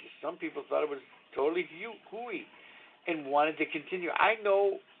 Some people thought it was totally hooey and wanted to continue. I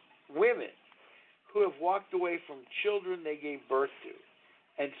know women who have walked away from children they gave birth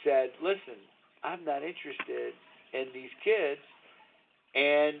to and said, listen, I'm not interested in these kids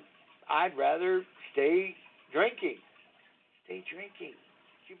and I'd rather stay drinking. Stay drinking.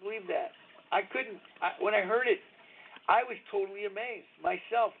 Can you believe that? I couldn't. When I heard it, I was totally amazed.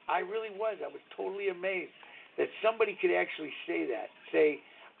 Myself, I really was. I was totally amazed that somebody could actually say that. Say,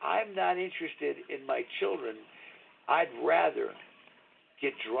 I'm not interested in my children. I'd rather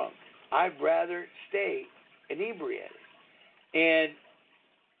get drunk. I'd rather stay inebriated. And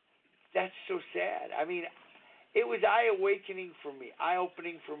that's so sad. I mean, it was eye-awakening for me.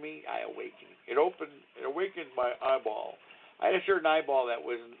 Eye-opening for me. Eye-awakening. It awakened my eyeball. I had a certain eyeball that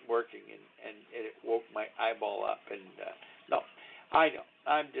wasn't working, and it woke my eyeball up. And no, I know.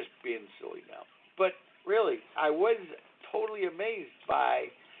 I'm just being silly now. But really, I was totally amazed by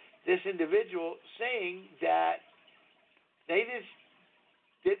this individual saying that they just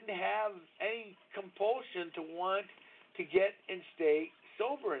didn't have any compulsion to want to get and stay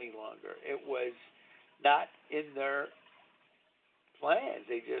sober any longer. It was not in their plans.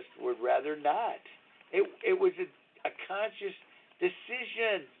 They just would rather not. It was a conscious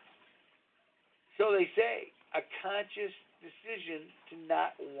decision. So they say, a conscious decision to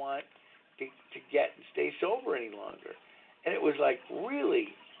not want to get and stay sober any longer. And it was like,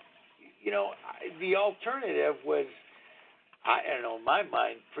 really, the alternative was, I don't know, in my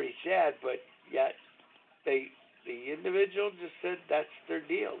mind, pretty sad, but yet the individual just said that's their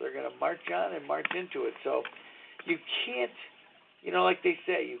deal. They're going to march on and march into it. So you can't, like they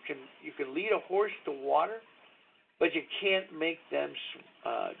say, you can lead a horse to water, but you can't make them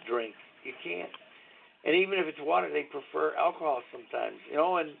drink. You can't. And even if it's water, they prefer alcohol sometimes,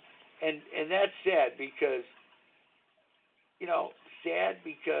 and that's sad because,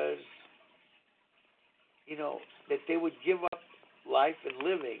 that they would give up life and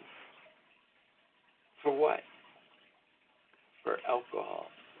living for what? For alcohol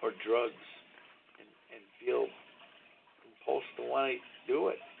or drugs and feel compulsed to want to do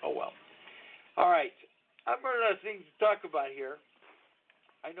it. Oh, well. All right. I've run out of things to talk about here.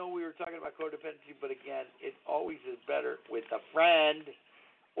 I know we were talking about codependency, but again, it always is better with a friend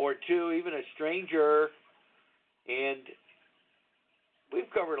or two, even a stranger. And we've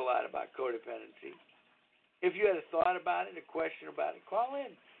covered a lot about codependency. If you had a thought about it, a question about it, call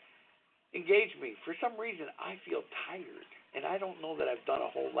in. Engage me. For some reason, I feel tired, and I don't know that I've done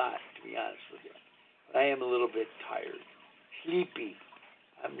a whole lot, to be honest with you. But I am a little bit tired. Sleepy.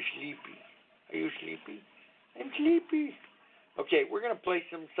 I'm sleepy. Are you sleepy? I'm sleepy. Okay, we're going to play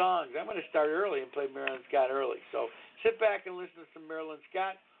some songs. I'm going to start early and play Marilyn Scott early. So sit back and listen to some Marilyn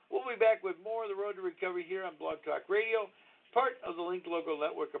Scott. We'll be back with more of The Road to Recovery here on Blog Talk Radio, part of the Link Local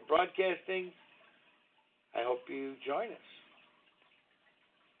Network of Broadcasting. I hope you join us.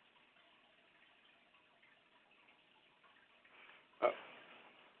 Oh,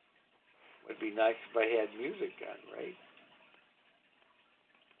 would be nice if I had music on, right?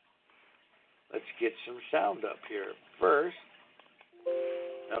 Let's get some sound up here first.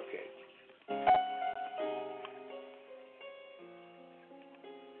 Okay.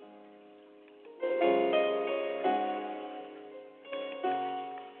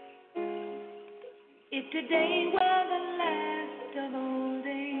 If today were the last of all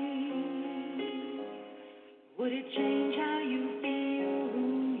days, would it change how you feel who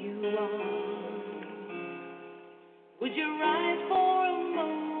you are? Would you rise for a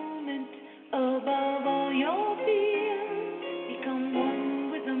moment above all your fears, become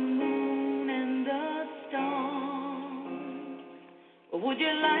one with the moon and the stars? Or would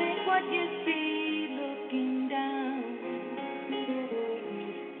you like what you see looking down?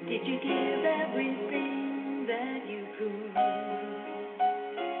 Did you give everything that you could?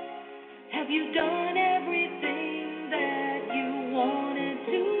 Have you done everything that you wanted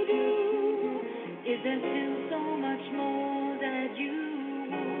to do? Is there still so much more that you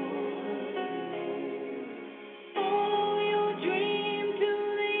would? Follow your dream to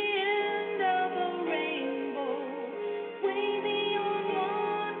the end of the rainbow, way beyond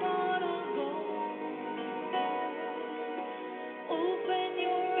one pot of gold. Open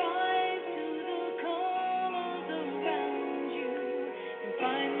your eyes to the colors around you and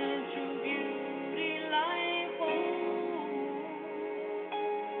find the true beauty life holds.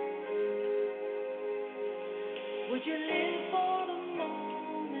 Would you live for the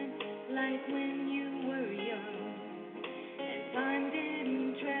moment like when you were young and time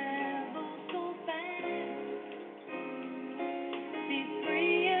didn't travel so fast? Be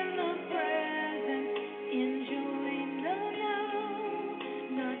free in the present, enjoying the now,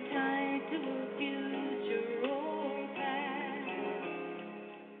 not tied to a future or past.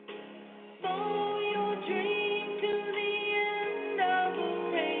 Follow your dream to the end of the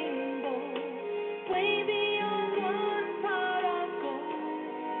rainbow, way beyond one pot of gold.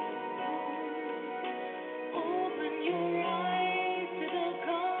 Open your eyes to the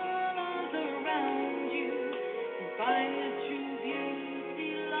colors around you and find the true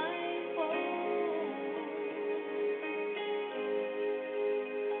beauty life holds.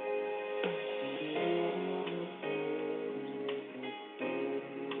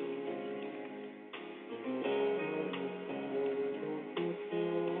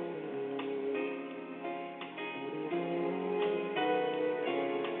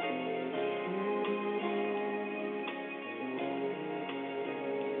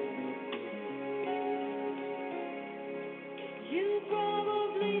 You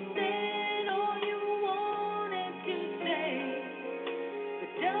probably said all you wanted to say,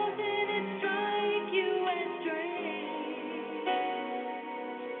 but doesn't it strike you as strange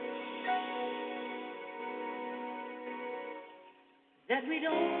that we'd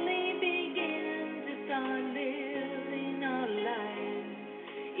only begin to start living our lives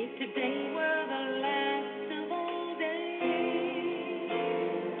They were the last of all days.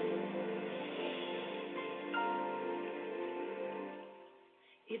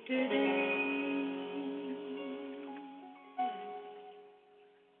 If today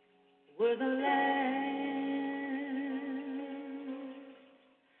were the last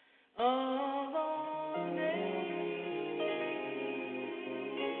of all days,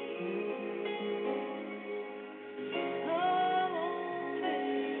 of all days.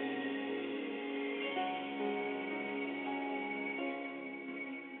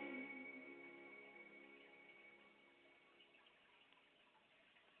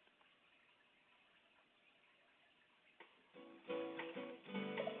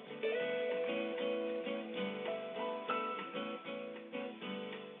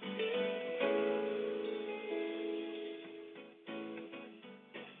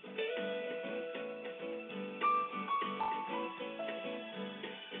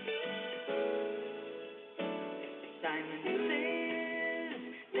 Simon says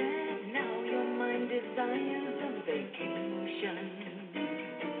that now your mind desires a vacation,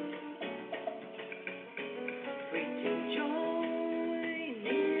 free to join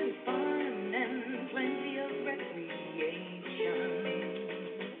in fun and plenty of recreation.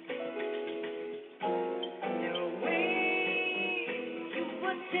 There are ways you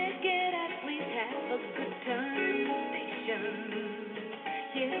would take it, at least have a good time nation.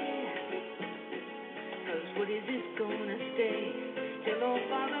 Yeah. 'Cause what is this gonna stay till old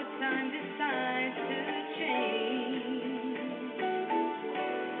Father Time decides to change?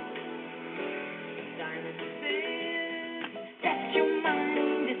 Simon says that your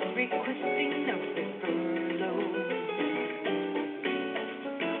mind is requesting a river load.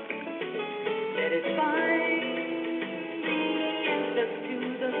 That is fine. The answers to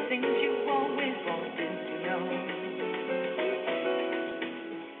the things you always wanted to know.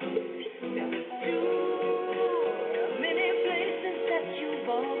 There's too many places that you've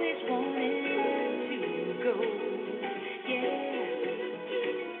always wanted to go. Yeah,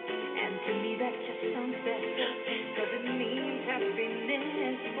 and to me that just sounds better, 'cause it means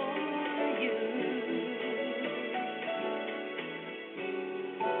happiness for you.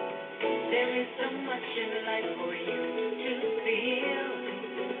 There is so much in life for you to feel,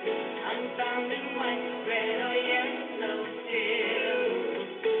 unfound and widespread or yellow still.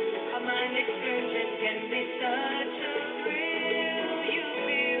 A mind excursion can be such a thrill. You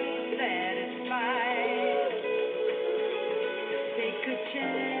feel satisfied. Take a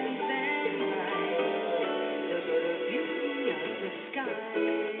chance and ride the beauty of the sky.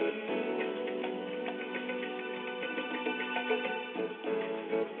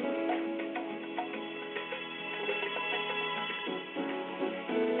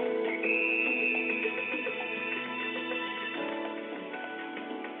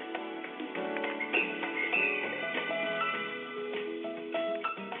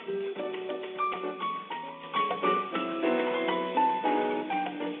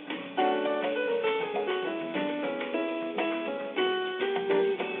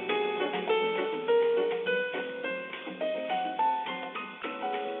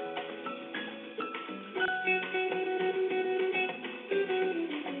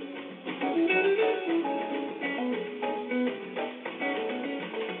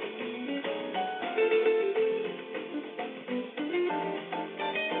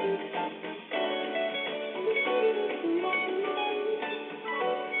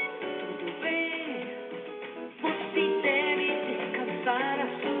 Tudo bem, você deve descansar a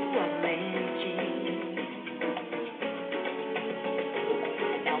sua mente.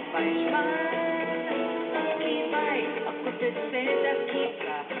 Não faz mal o que vai acontecer daqui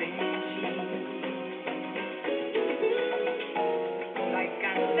pra frente. Vai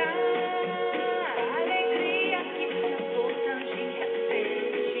cantar a alegria que seu tangente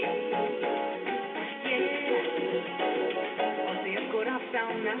sente. Yeah, você é coração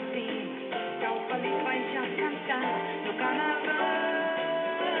assim, tão feliz vai já cantar no carnaval.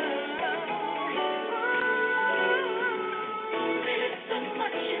 There's so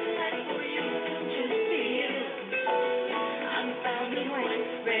much in life for you to feel, unfound and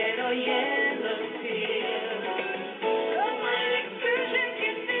widespread or yellow teal. A mind excursion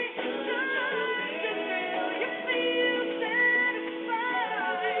can be such a thrill. You feel satisfied.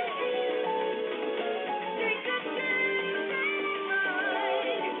 Take a chance and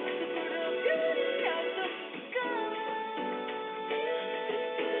ride the beauty of the sky.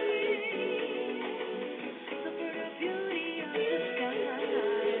 The beauty of the sky.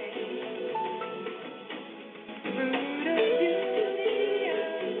 The beauty of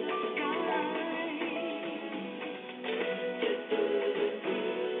the sky.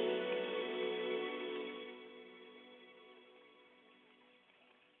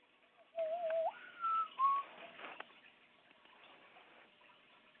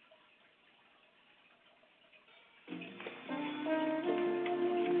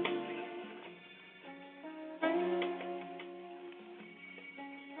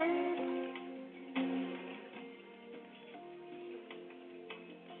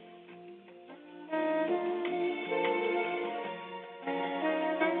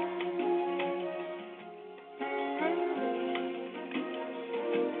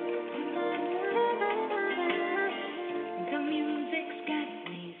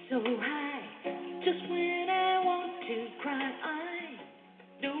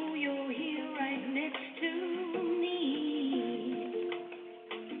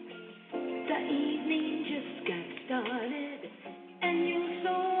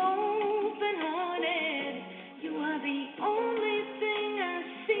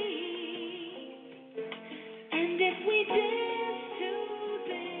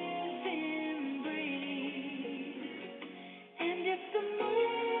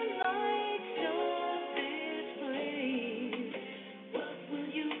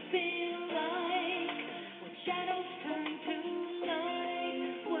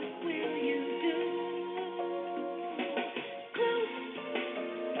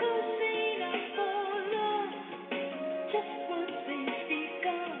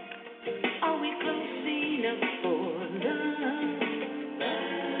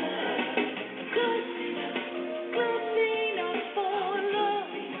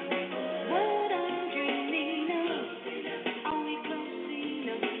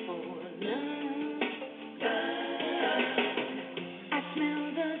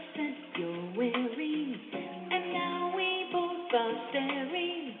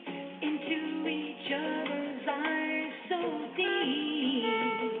 staring into each other's eyes so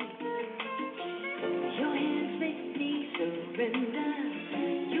deep. Your hands make me surrender.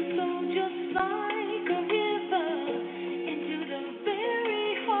 You flow just like a river into the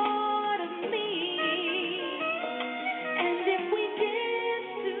very heart of me. And if we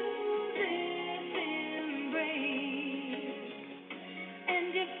dance to this embrace,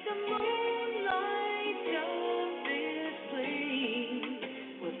 and if the moonlight of this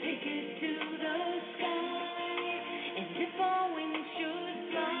place will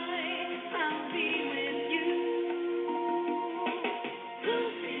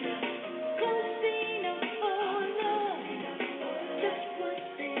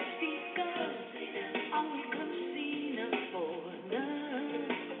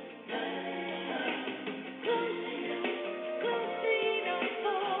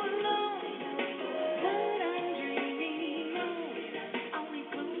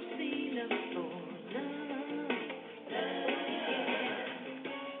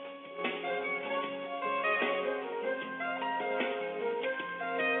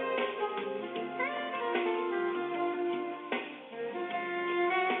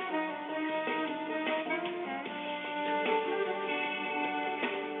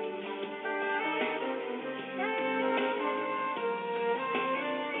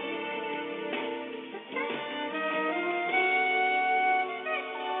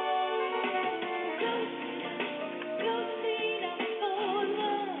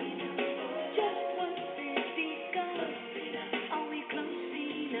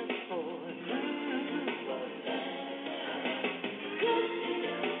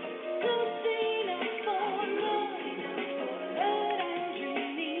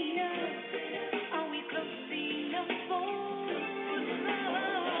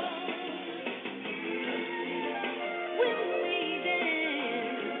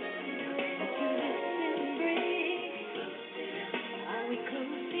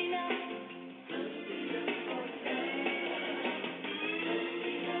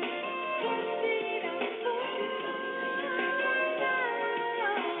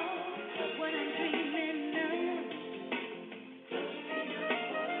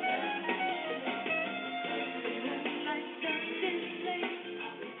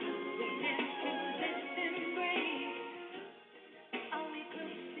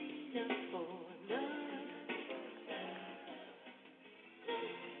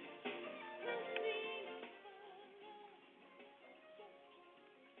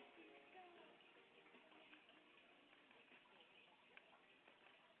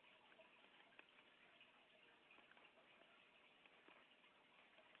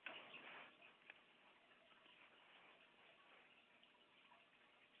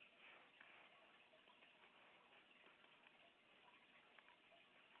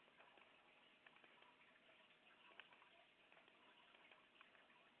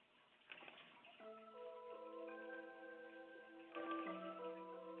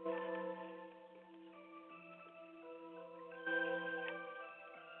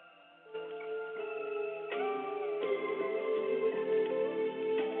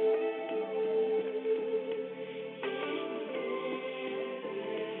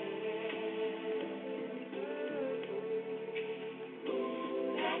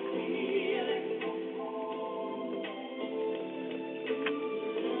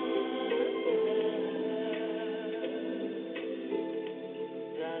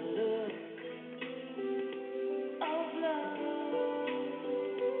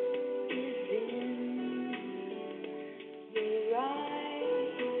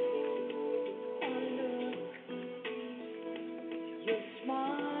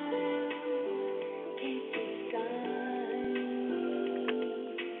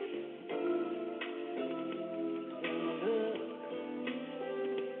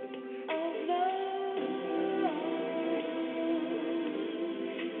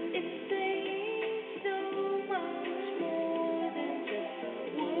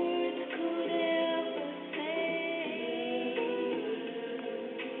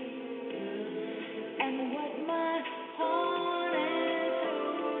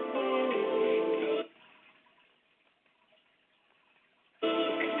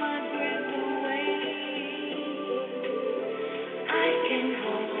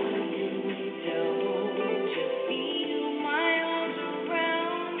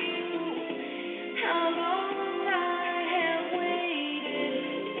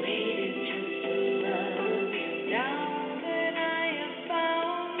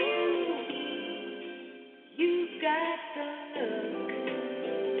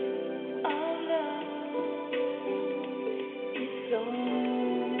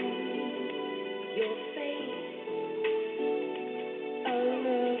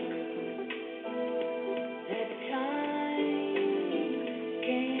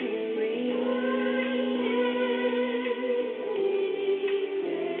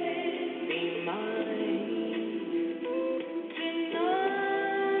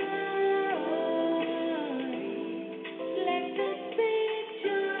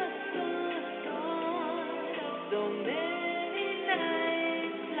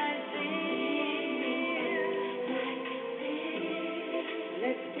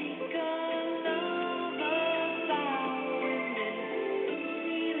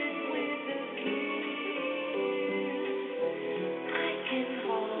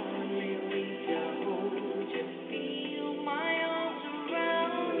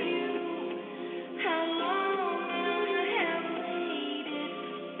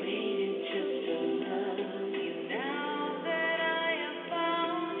waited just to love you. Now that I have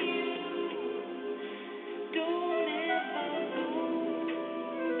found you, don't ever go.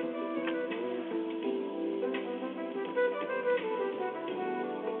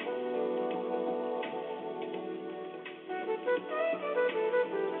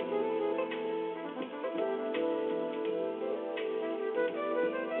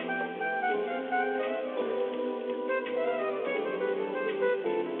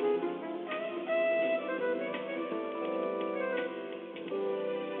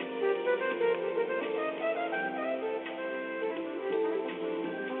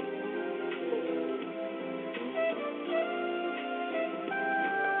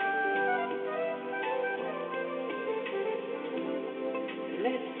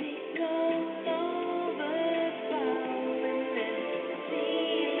 Let's take off all the flowers and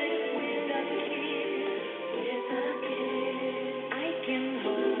seal it with a kiss, with a kiss. I can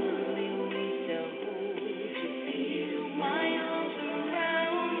hardly wait to hold you, feel my arms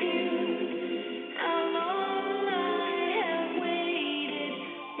around you. How long I have waited,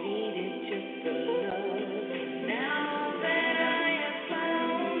 needed just to love you. Now that I have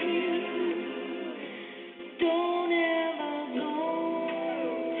found you, don't ever go.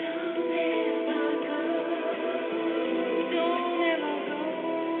 Don't ever go. Don't ever go.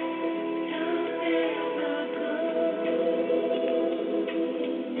 Don't ever go.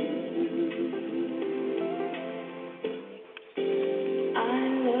 I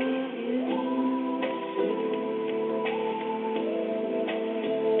love you.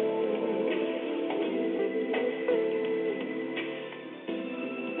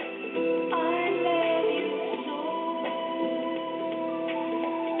 I love you so.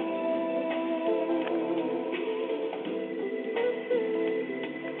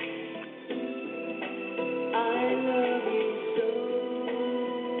 I love you so.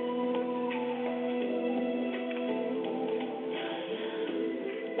 I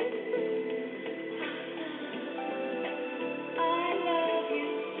love you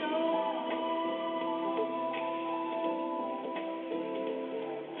so.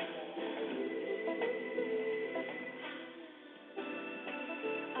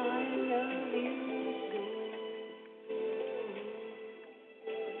 I love you so. I love you so.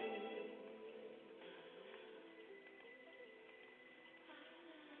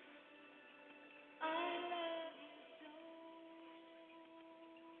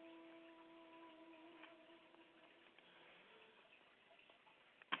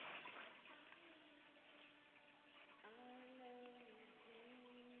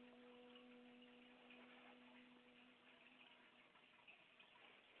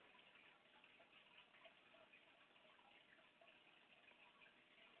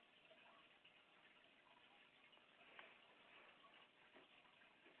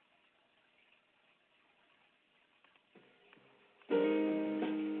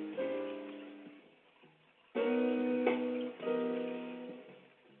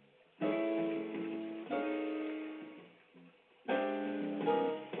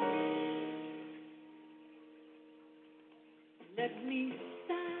 Let me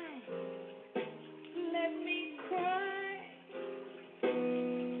sigh, let me cry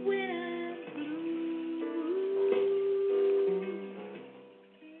when I'm blue.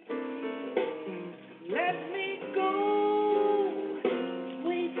 Let me go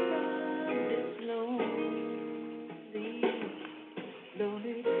away from this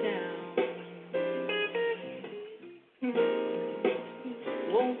lonely town.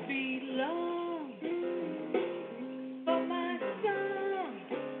 Won't be long, but my song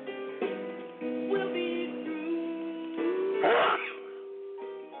will be through.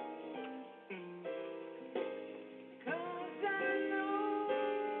 'Cause I know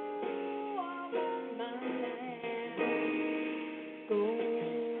I want my life go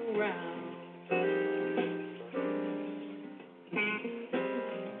round.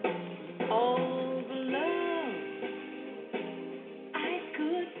 All the love I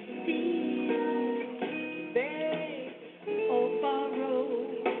could steal, beg or borrow,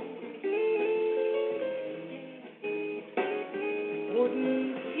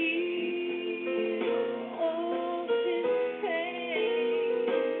 wouldn't heal all this pain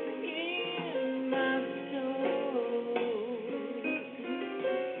in my soul.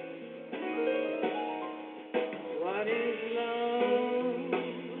 What is love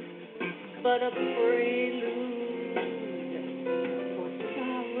but a prelude for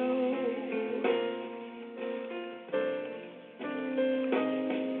sorrow?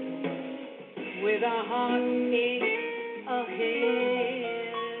 With a heartache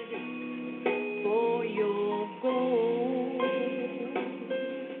ahead for your goal,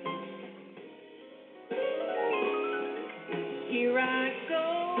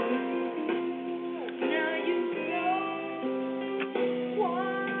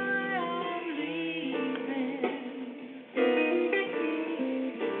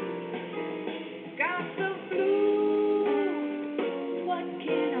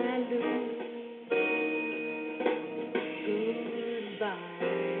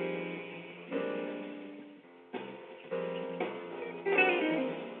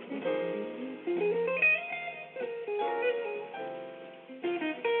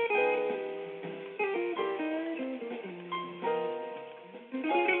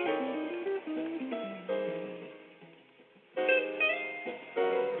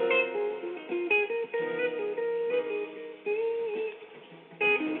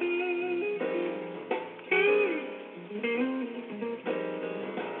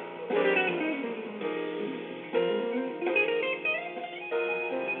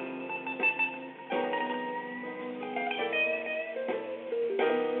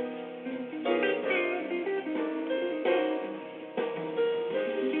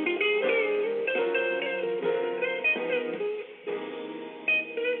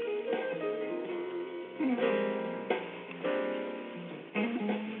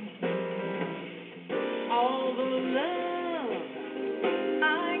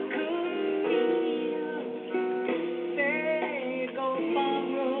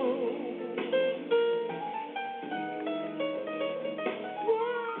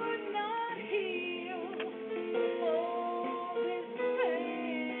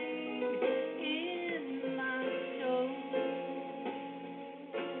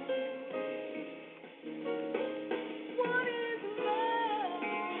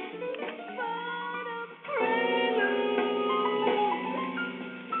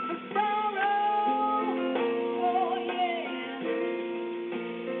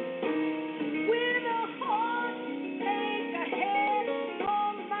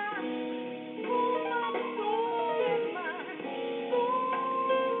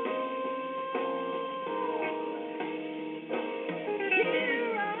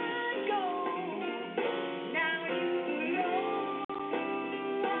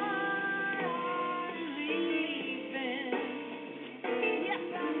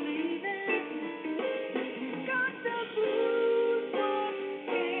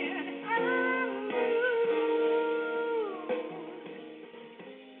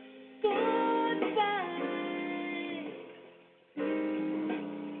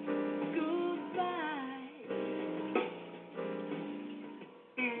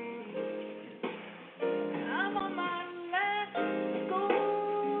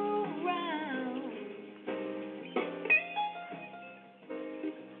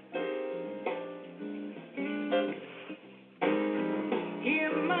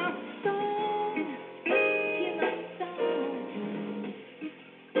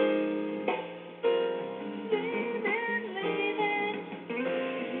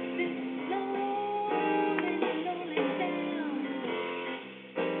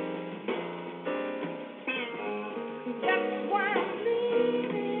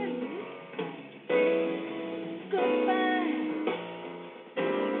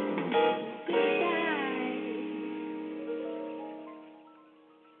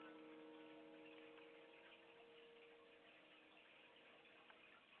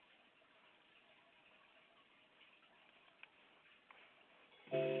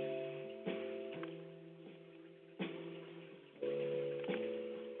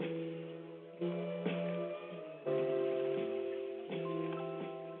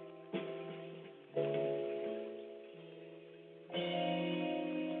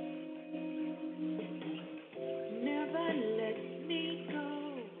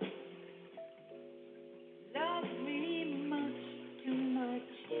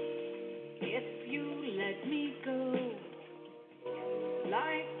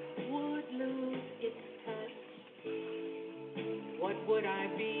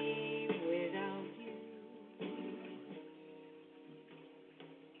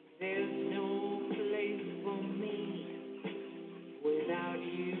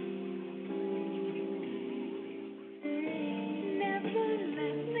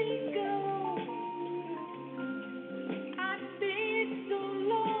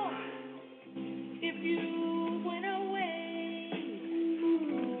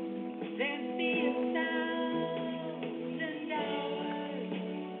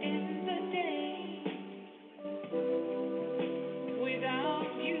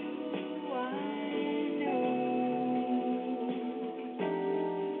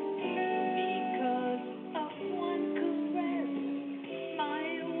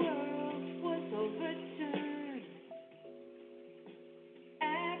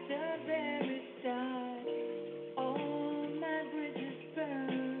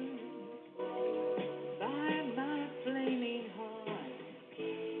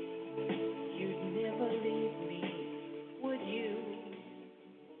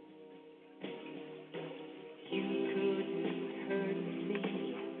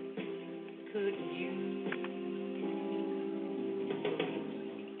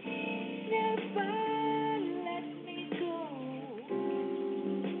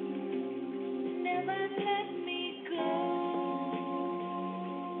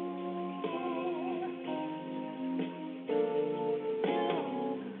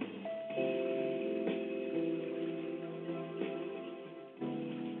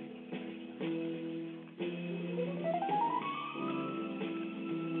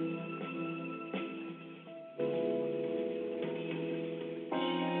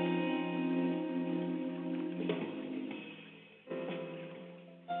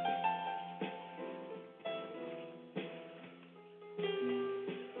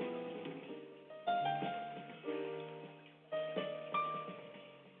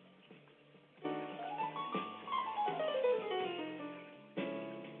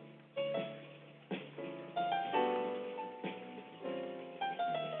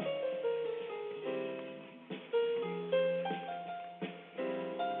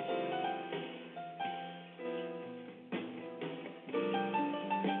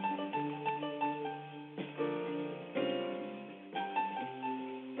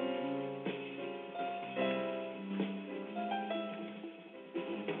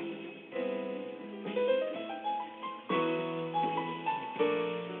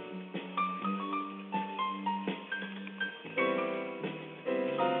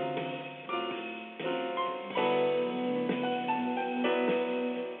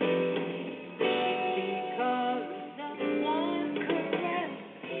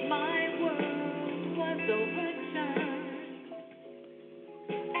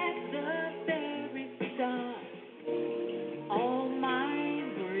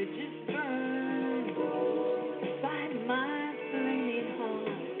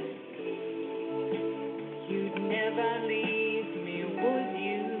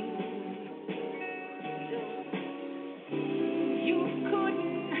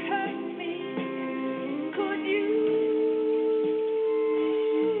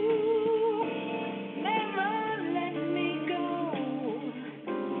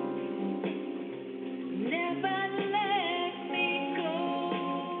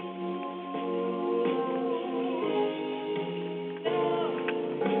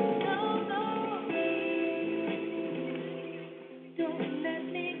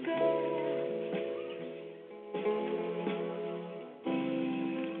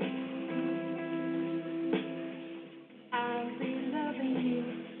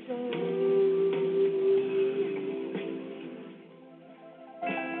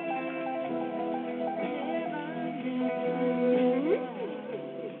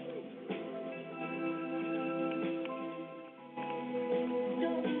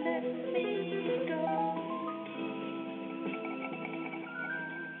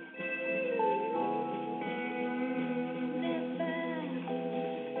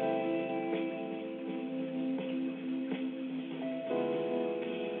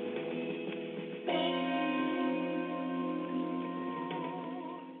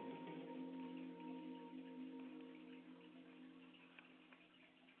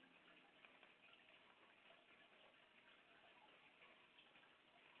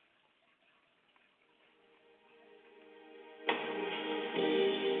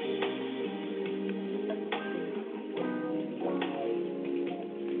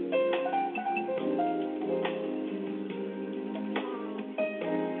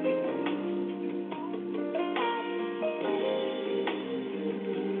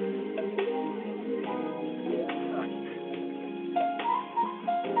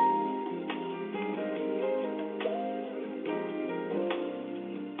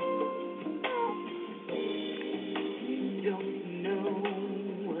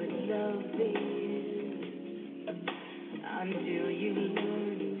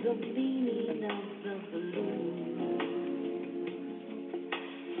 the meaning of the blues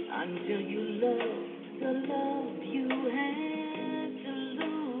until you love the love you had to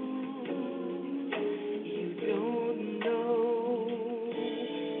lose. You don't know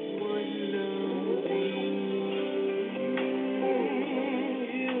what love is.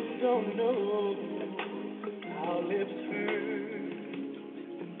 You don't know how lips hurt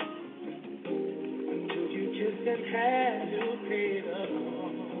until you kissed and had to pay the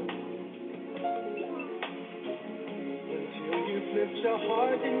cost. Until you flipped your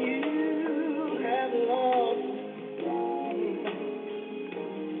heart and you have lost.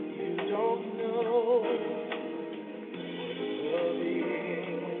 You don't know love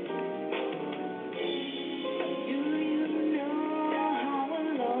is. Do you know how a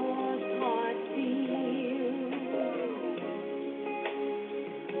lost heart feels?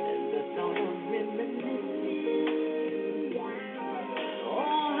 And the thought of reminiscing.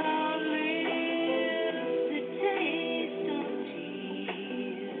 Oh, how lives the taste of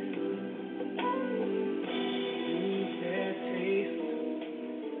tears. Lose their taste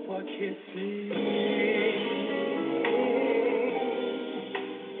for kissing.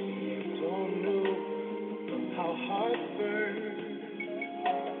 You don't know how hearts burn.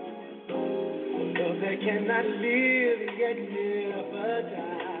 Love that cannot live yet never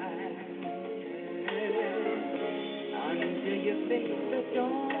die. Until you face the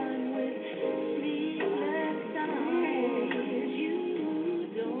dawn with sleepless eyes, you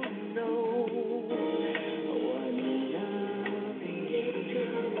don't know what love is.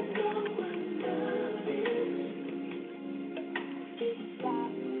 You don't know what love is.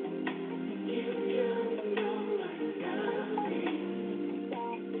 You don't know what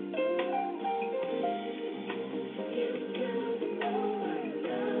love is. You don't know what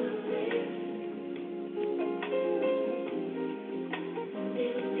love is.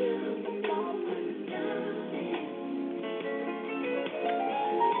 You don't know what love is.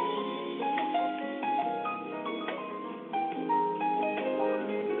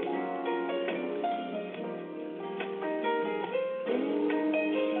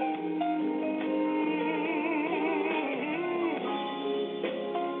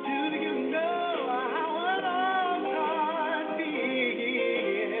 Do you know how a lost heart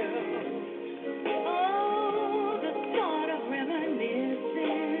feels? Oh, the thought of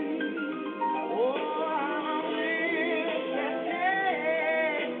reminiscing. Oh, how lips that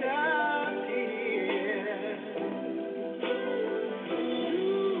taste of tears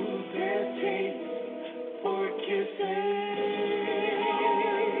lose their taste for kissing.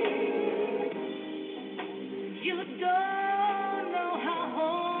 You don't know how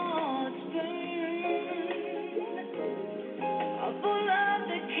hearts burn for love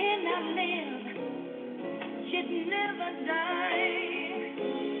that cannot live, should never die.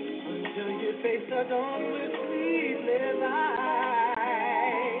 Until you face the dawn with sleepless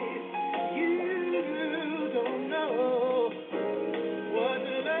eyes, you don't know what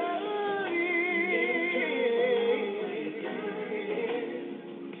love is.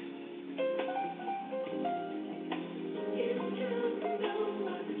 You don't know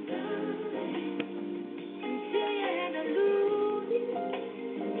what love is. Until you had to lose.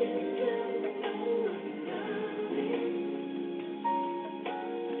 You don't know what love is.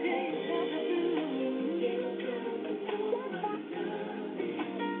 Taste of the blues. You don't know what love is.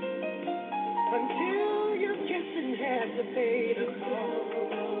 Until you kissed and had to pay the cost.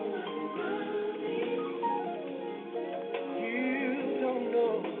 You don't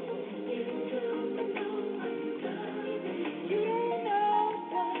know. You don't know what love is. You don't know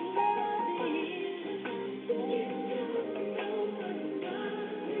what love is. You don't know what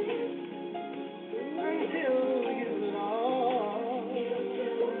love is. Until you lost. You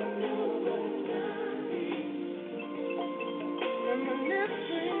don't know what love is.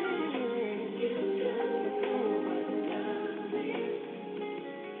 Reminiscing. You don't know what love is.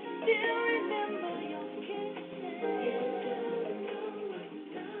 Still remember your kisses. You don't know what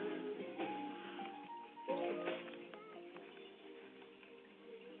love is.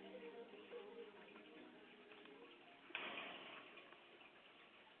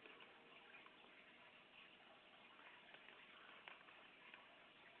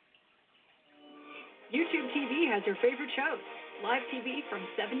 YouTube TV has your favorite shows. Live TV from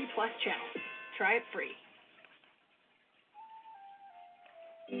 70 plus channels. Try it free.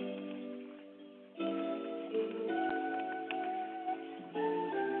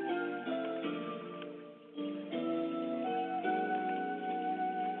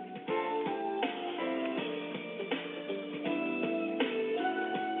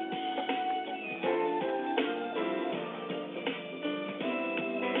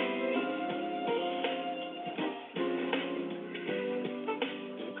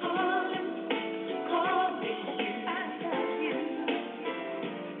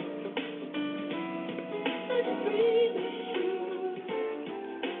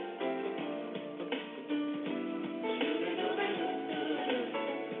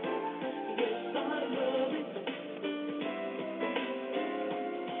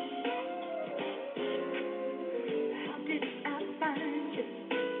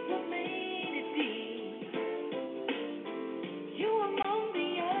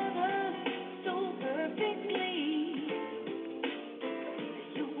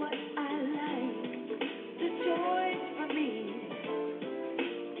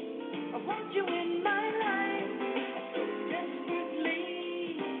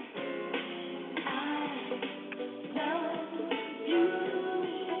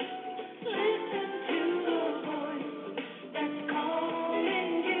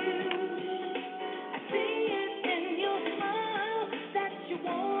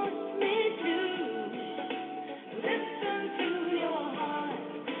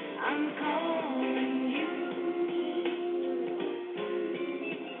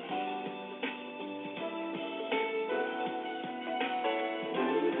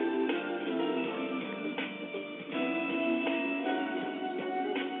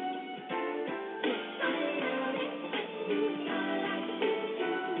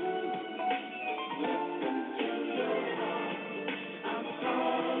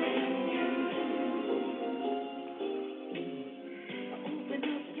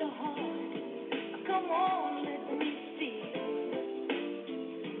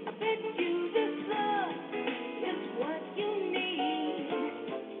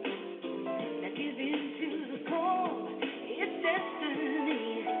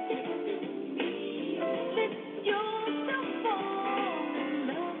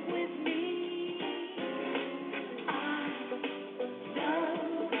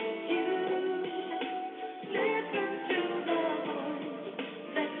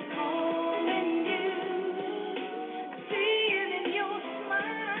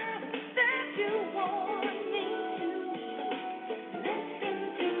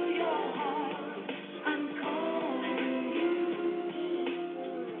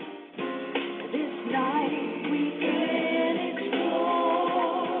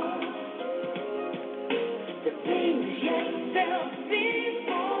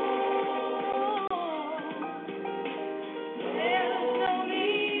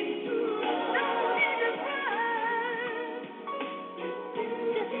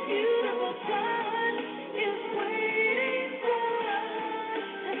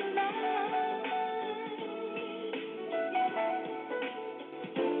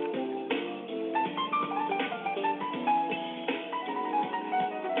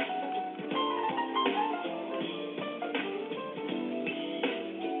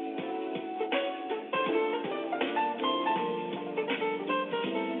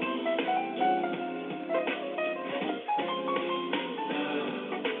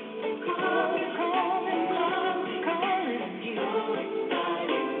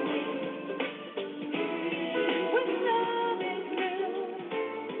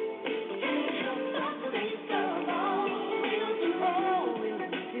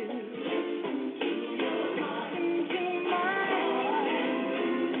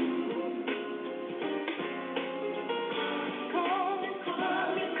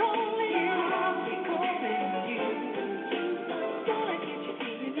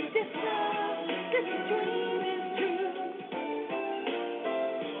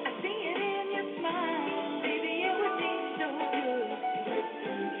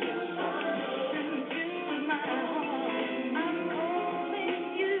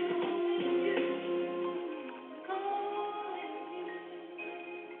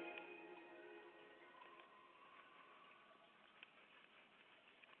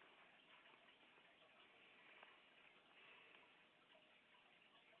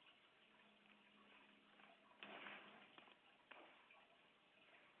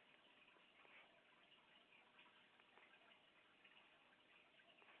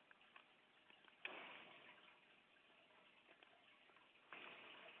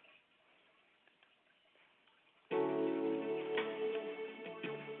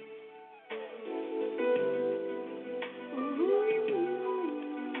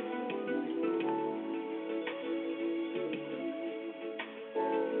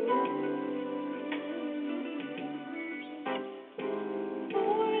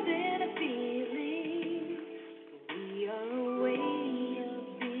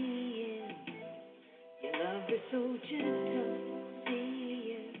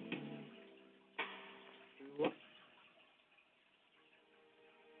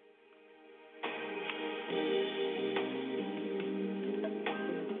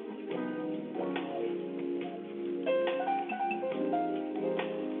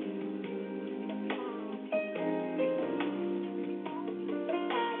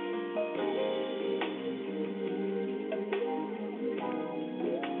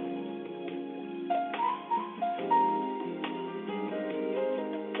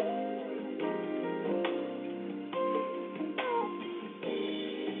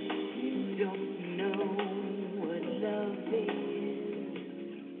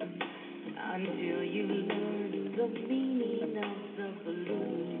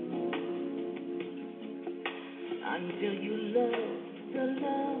 until you love the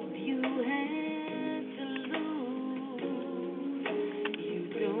love you had to lose. You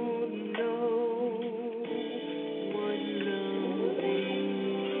don't know what love is.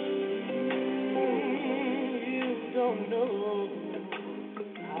 You don't know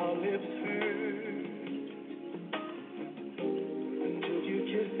how lips hurt until you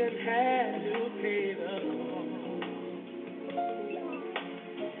kissed and had to pay the cost.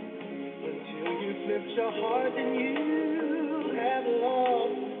 Until you flipped your heart and you have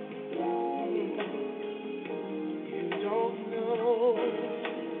lost. You don't know what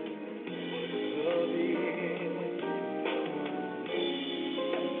love is.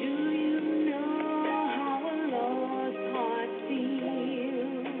 Do you know how a lost heart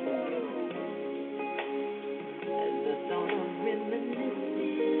feels? As the thought of reminiscing.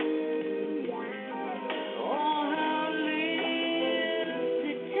 Oh, how lives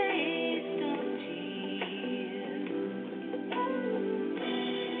the taste of tears.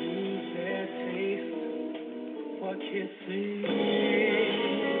 Lose their taste for kissing.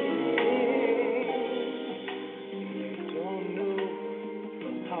 You don't know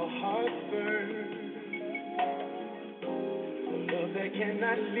how hearts burn. Love that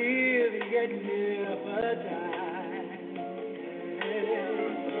cannot live yet never die.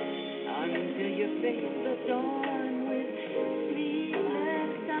 Until you face the dawn with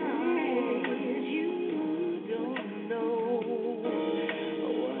sleepless eyes, you don't know what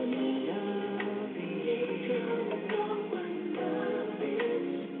love is. You don't know what love is. You don't know what love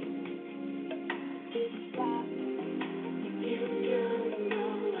is. You don't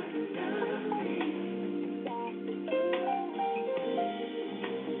know what love is.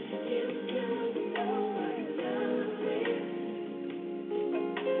 You don't know what love is.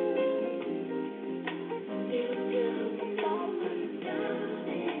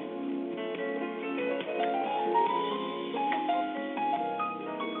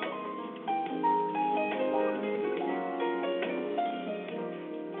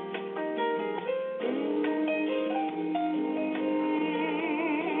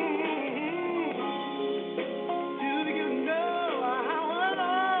 Do you know how a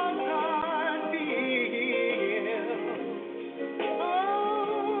lost heart feels?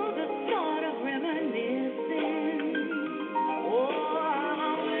 Oh, the thought of reminiscing. Oh,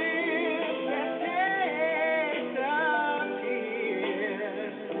 how lips that taste of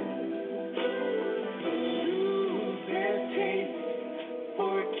tears lose their taste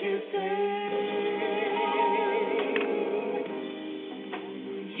for kissing.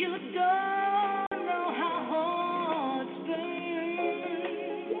 You don't know how hearts burn.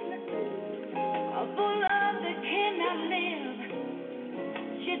 For love that cannot live,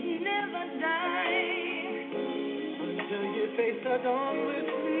 should never die. Until you face the dawn with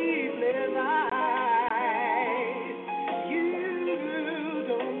sleepless eyes. You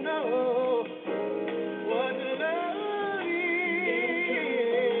don't know what love is.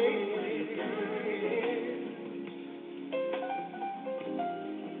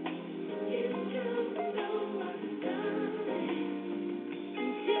 You don't know what love is.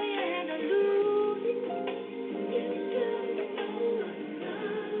 Until you had to lose. You don't know what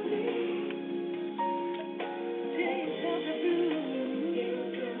love is. Till you felt the blues. You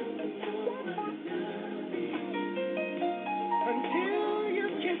don't know what love is. Until you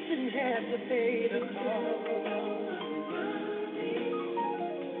kissed and had to pay the cost.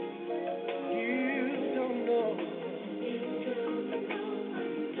 You don't know. You don't know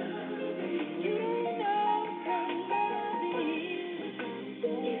what love is. You know what love is.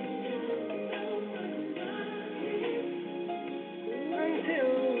 You don't know what love is.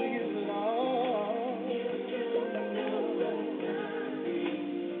 Until you've lost. You don't know what love is.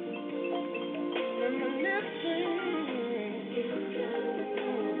 Reminiscing. You don't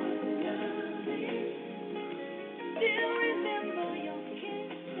know what love is.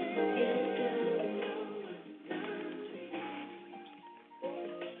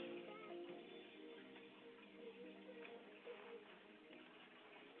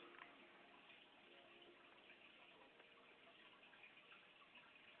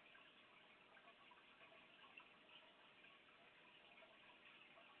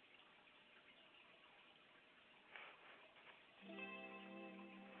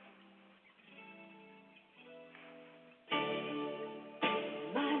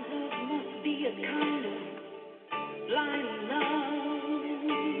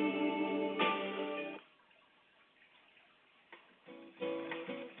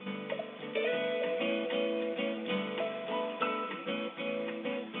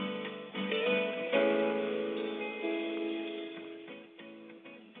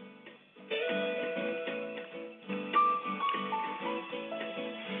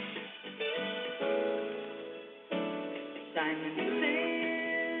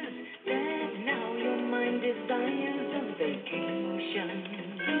 desires of vacation.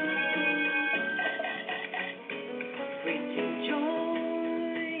 Free to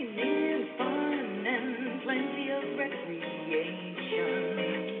join in fun and plenty of recreation.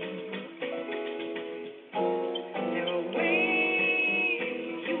 There are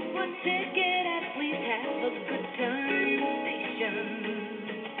ways you would take it at, please have a good time station.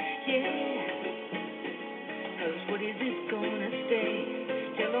 Yeah, 'cause what is it gonna stay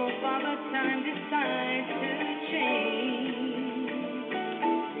till all Father Time decides to change?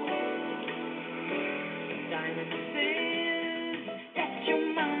 Diamond says that your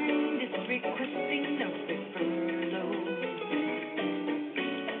mind is requesting a referral.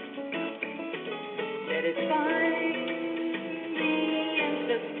 That it's fine the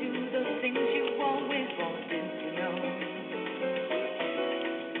answers to the things you always wanted to know.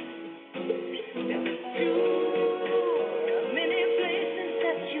 There's a tour of many places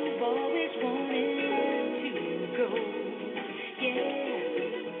that you've always wanted to go. Yeah,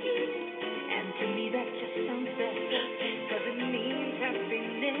 and to me that just sounds better, 'cause it means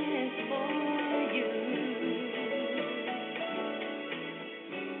happiness for you.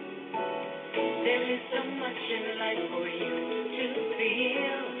 There is so much in life for you to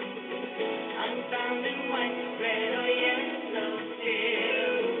feel, unfound in white, red, or yellow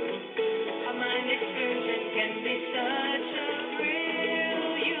still. A mind excursion can be such a thrill.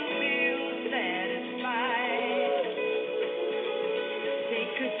 You feel satisfied.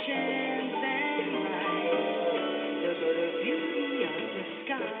 Take a chance and ride the beauty of the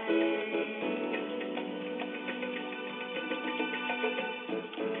sky.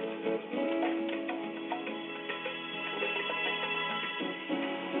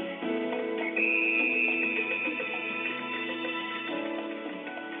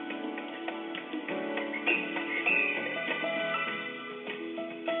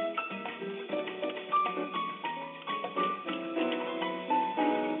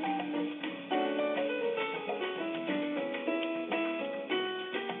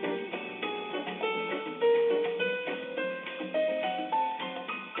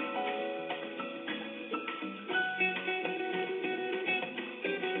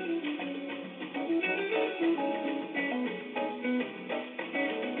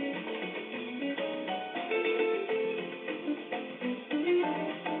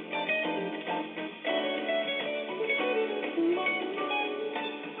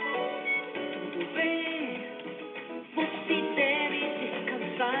 Tudo bem, você deve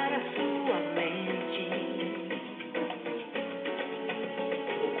descansar a sua mente.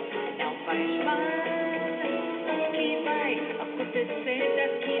 Não faz mal o que vai acontecer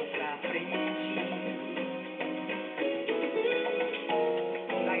daqui pra frente.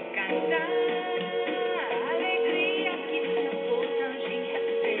 Vai cantar a alegria que seu coração sente.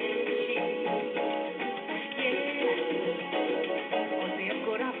 Yeah, o seu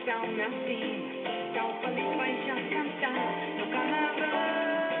coração assim, tão feliz vai já cantar no carnaval.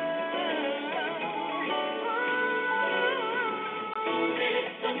 There's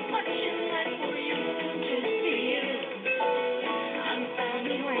so much in life for you to feel. I'm found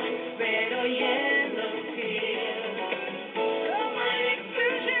in white, red, or yellow teal. My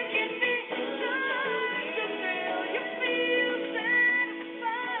expression can be such a thrill. You feel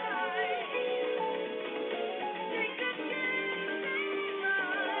satisfied. Take a chance and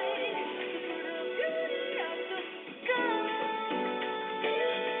ride the beauty of the sky. The beauty of the sky.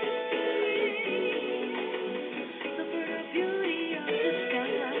 The beauty of the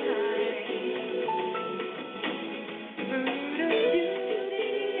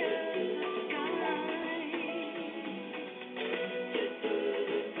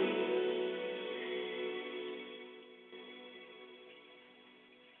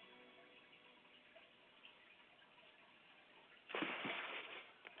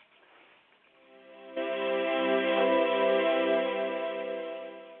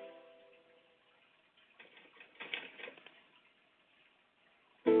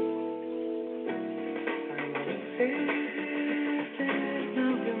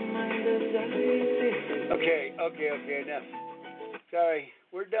Okay, enough. Sorry,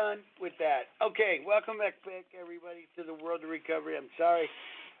 we're done with that. Okay, welcome back, everybody, to the World of Recovery. I'm sorry,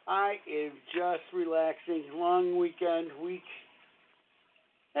 I am just relaxing. Long weekend, week,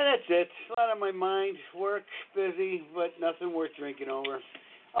 and that's it. A lot on my mind, work, busy, but nothing worth drinking over.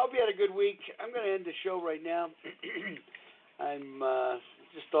 I hope you had a good week. I'm going to end the show right now. I'm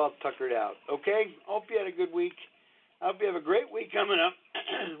just all tuckered out. Okay? Hope you had a good week. I hope you have a great week coming up.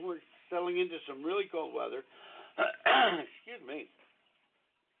 We're settling into some really cold weather. Excuse me.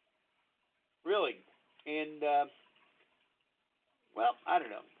 Really. And, well, I don't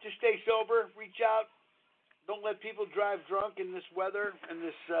know. Just stay sober. Reach out. Don't let people drive drunk in this weather and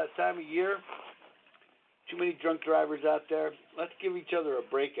this time of year. Too many drunk drivers out there. Let's give each other a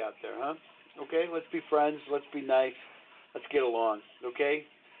break out there, huh? Okay, let's be friends. Let's be nice. Let's get along, okay?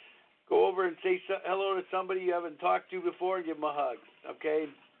 Go over and say hello to somebody you haven't talked to before and give them a hug, okay?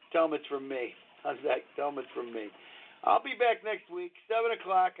 Tell them it's from me. How's that? Tell them it's from me. I'll be back next week, 7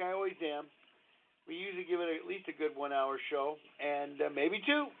 o'clock. I always am. We usually give it at least a good 1 hour show, and maybe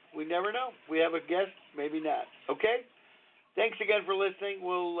 2. We never know. We have a guest, maybe not. Okay? Thanks again for listening.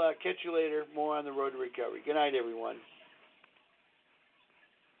 We'll catch you later. More on the road to recovery. Good night, everyone.